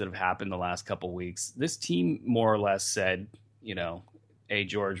certain things that have happened the last couple weeks. This team more or less said, hey,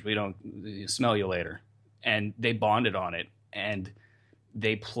 George, we don't smell you later. And they bonded on it, and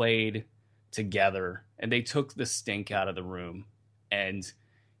they played together, and they took the stink out of the room. And,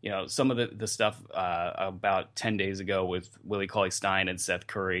 some of the stuff about 10 days ago with Willie Cauley-Stein and Seth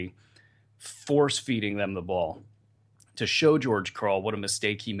Curry force feeding them the ball to show George Karl what a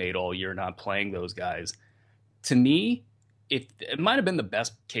mistake he made all year not playing those guys. To me, it might have been the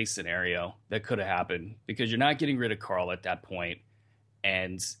best case scenario that could have happened, because you're not getting rid of Karl at that point.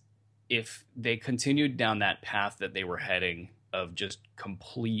 And if they continued down that path that they were heading of just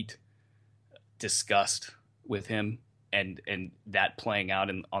complete disgust with him, and that playing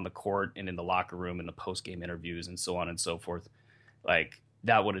out on the court and in the locker room and the post-game interviews and so on and so forth, like,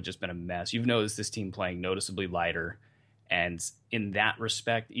 that would have just been a mess. You've noticed this team playing noticeably lighter. And in that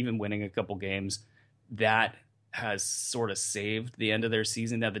respect, even winning a couple games, that has sort of saved the end of their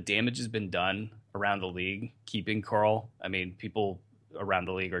season. Now, the damage has been done around the league, keeping Karl. I mean, people around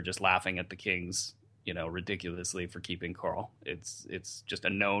the league are just laughing at the Kings, ridiculously for keeping Karl. It's just a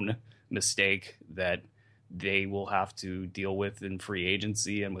known mistake that they will have to deal with in free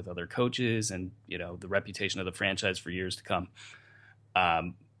agency and with other coaches and, the reputation of the franchise for years to come.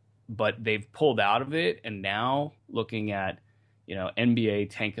 But they've pulled out of it. And now looking at,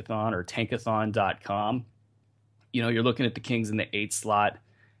 NBA Tankathon or tankathon.com, you're looking at the Kings in the 8th slot.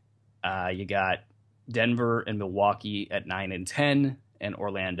 You got Denver and Milwaukee at 9 and 10 and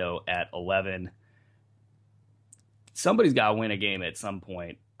Orlando at 11. Somebody's got to win a game at some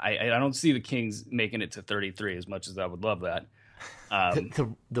point. I don't see the Kings making it to 33 as much as I would love that.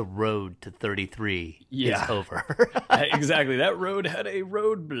 The road to 33 is over. Exactly. That road had a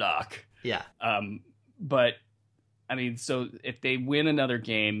roadblock. Yeah. But, I mean, so if they win another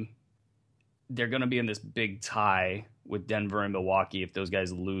game, they're going to be in this big tie with Denver and Milwaukee if those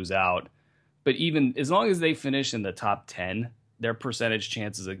guys lose out. But even as long as they finish in the top 10, their percentage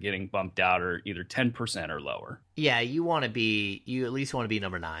chances of getting bumped out are either 10% or lower. Yeah, you at least want to be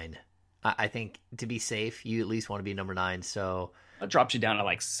number 9. I think to be safe, you at least want to be number 9. So that drops you down to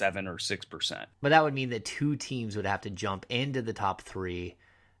like 7 or 6%. But that would mean that 2 teams would have to jump into the top 3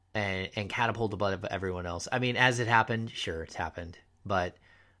 and catapult above everyone else. I mean, as it happened, sure, it's happened. But,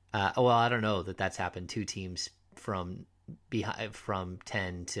 I don't know that's happened. 2 teams from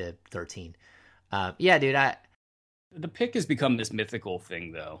 10 to 13. Yeah, dude, the pick has become this mythical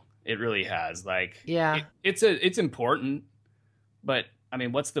thing, though. It really has. Like, yeah, it's important, but I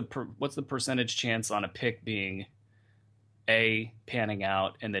mean, what's the percentage chance on a pick being A, panning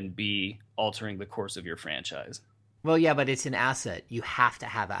out, and then B, altering the course of your franchise? Well, yeah, but it's an asset. You have to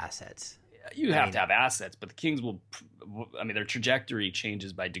have assets. You have to have assets, but the Kings will. I mean, their trajectory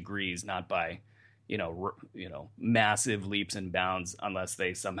changes by degrees, not by massive leaps and bounds, unless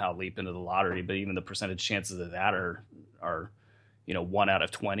they somehow leap into the lottery. But even the percentage chances of that are 1 out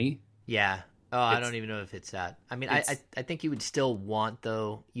of 20. Yeah. Oh, I don't even know if it's that. I mean, I think you would still want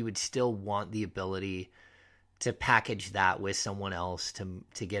the ability to package that with someone else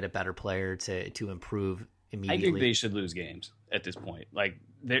to get a better player to improve immediately. I think they should lose games at this point. Like,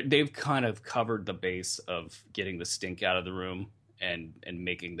 they've kind of covered the base of getting the stink out of the room and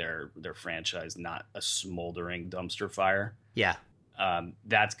making their franchise not a smoldering dumpster fire. Yeah.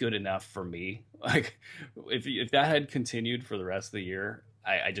 That's good enough for me. Like, if that had continued for the rest of the year,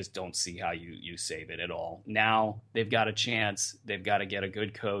 I just don't see how you save it at all. Now they've got a chance. They've got to get a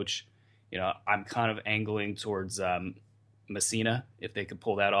good coach. I'm kind of angling towards Messina, if they could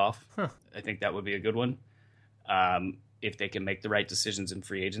pull that off. Huh. I think that would be a good one. If they can make the right decisions in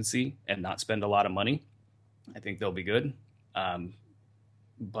free agency and not spend a lot of money, I think they'll be good.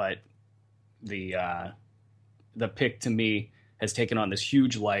 But the pick, to me, has taken on this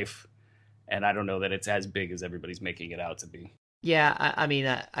huge life, and I don't know that it's as big as everybody's making it out to be. Yeah, I mean,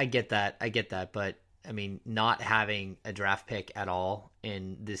 I get that. But, I mean, not having a draft pick at all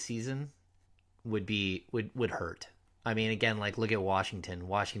in this season would hurt. I mean, again, like, look at Washington.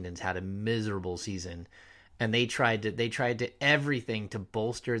 Washington's had a miserable season, and they tried to everything to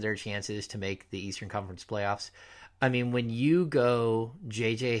bolster their chances to make the Eastern Conference playoffs. I mean, when you go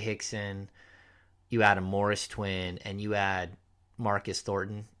J.J. Hickson, you add a Morris twin, and you add Marcus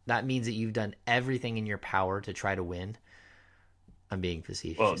Thornton, that means that you've done everything in your power to try to win. I'm being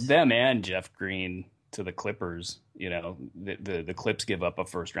facetious. Well, them and Jeff Green to the Clippers, the Clips give up a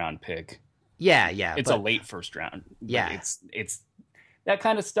first-round pick. Yeah. It's a late first round. Yeah. It's that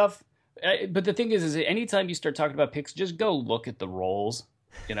kind of stuff. But the thing is anytime you start talking about picks, just go look at the roles,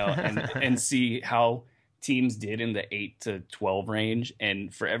 and see how teams did in the 8 to 12 range.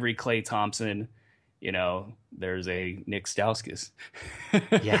 And for every Klay Thompson there's a Nick Stauskas.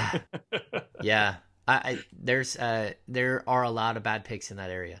 Yeah. Yeah. There are a lot of bad picks in that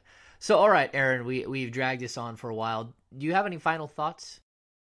area. So, all right, Aaron, we've dragged this on for a while. Do you have any final thoughts?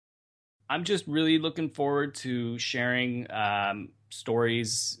 I'm just really looking forward to sharing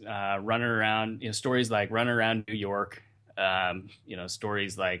stories running around, stories like running around New York,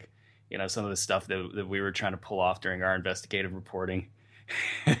 stories like, some of the stuff that we were trying to pull off during our investigative reporting.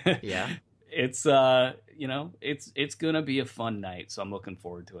 Yeah. It's, it's going to be a fun night. So I'm looking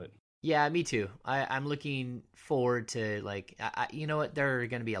forward to it. Yeah, me too. I'm looking forward to, like, you know what? There are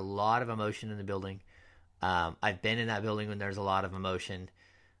going to be a lot of emotion in the building. I've been in that building when there's a lot of emotion.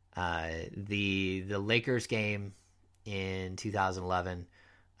 The Lakers game in 2011,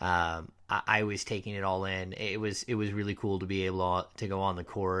 I was taking it all in. It was really cool to be able to go on the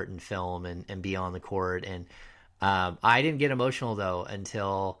court and film and be on the court. And I didn't get emotional though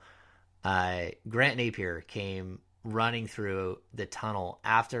until Grant Napier came running through the tunnel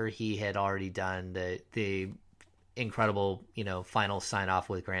after he had already done the incredible, final sign off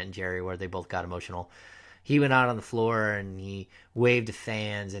with Grant and Jerry where they both got emotional. He went out on the floor and he waved to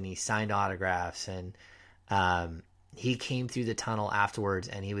fans and he signed autographs, and he came through the tunnel afterwards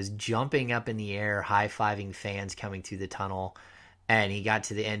and he was jumping up in the air, high-fiving fans coming through the tunnel. And he got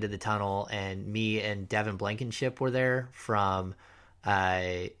to the end of the tunnel, and me and Devin Blankenship were there from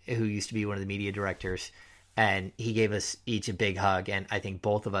who used to be one of the media directors, and he gave us each a big hug, and I think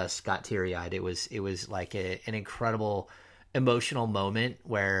both of us got teary-eyed. It was like an incredible emotional moment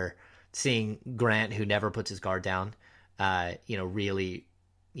where seeing Grant, who never puts his guard down, really,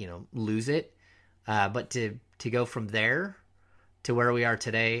 lose it. But to go from there to where we are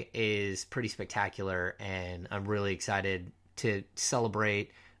today is pretty spectacular, and I'm really excited to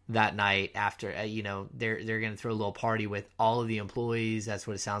celebrate that night after, they're going to throw a little party with all of the employees. That's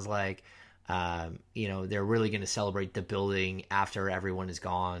what it sounds like. They're really going to celebrate the building after everyone is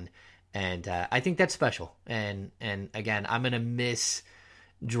gone. And I think that's special. And again, I'm going to miss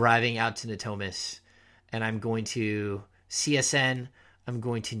driving out to Natomas, and I'm going to CSN. I'm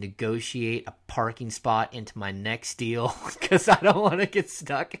going to negotiate a parking spot into my next deal because I don't want to get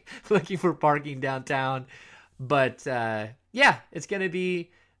stuck looking for parking downtown. But it's going to be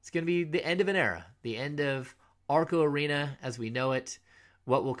the end of an era, the end of Arco Arena as we know it.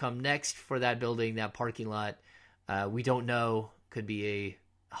 What will come next for that building, that parking lot, we don't know. Could be a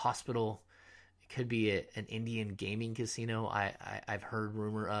hospital. It could be an Indian gaming casino. I've heard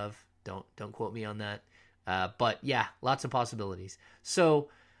rumor of. Don't quote me on that. But yeah, lots of possibilities. So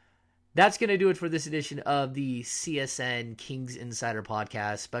that's going to do it for this edition of the CSN Kings Insider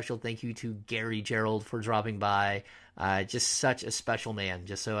Podcast. Special thank you to Gary Gerould for dropping by. Just such a special man.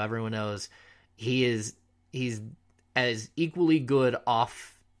 Just so everyone knows, he's as equally good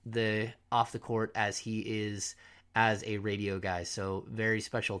off the court as he is as a radio guy. So very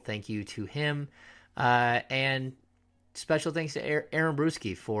special thank you to him. And special thanks to Aaron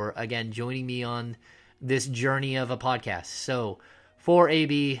Bruski for, again, joining me on this journey of a podcast. So for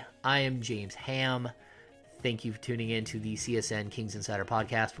AB, I am James Ham. Thank you for tuning in to the CSN Kings Insider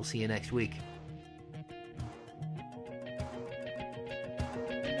Podcast. We'll see you next week.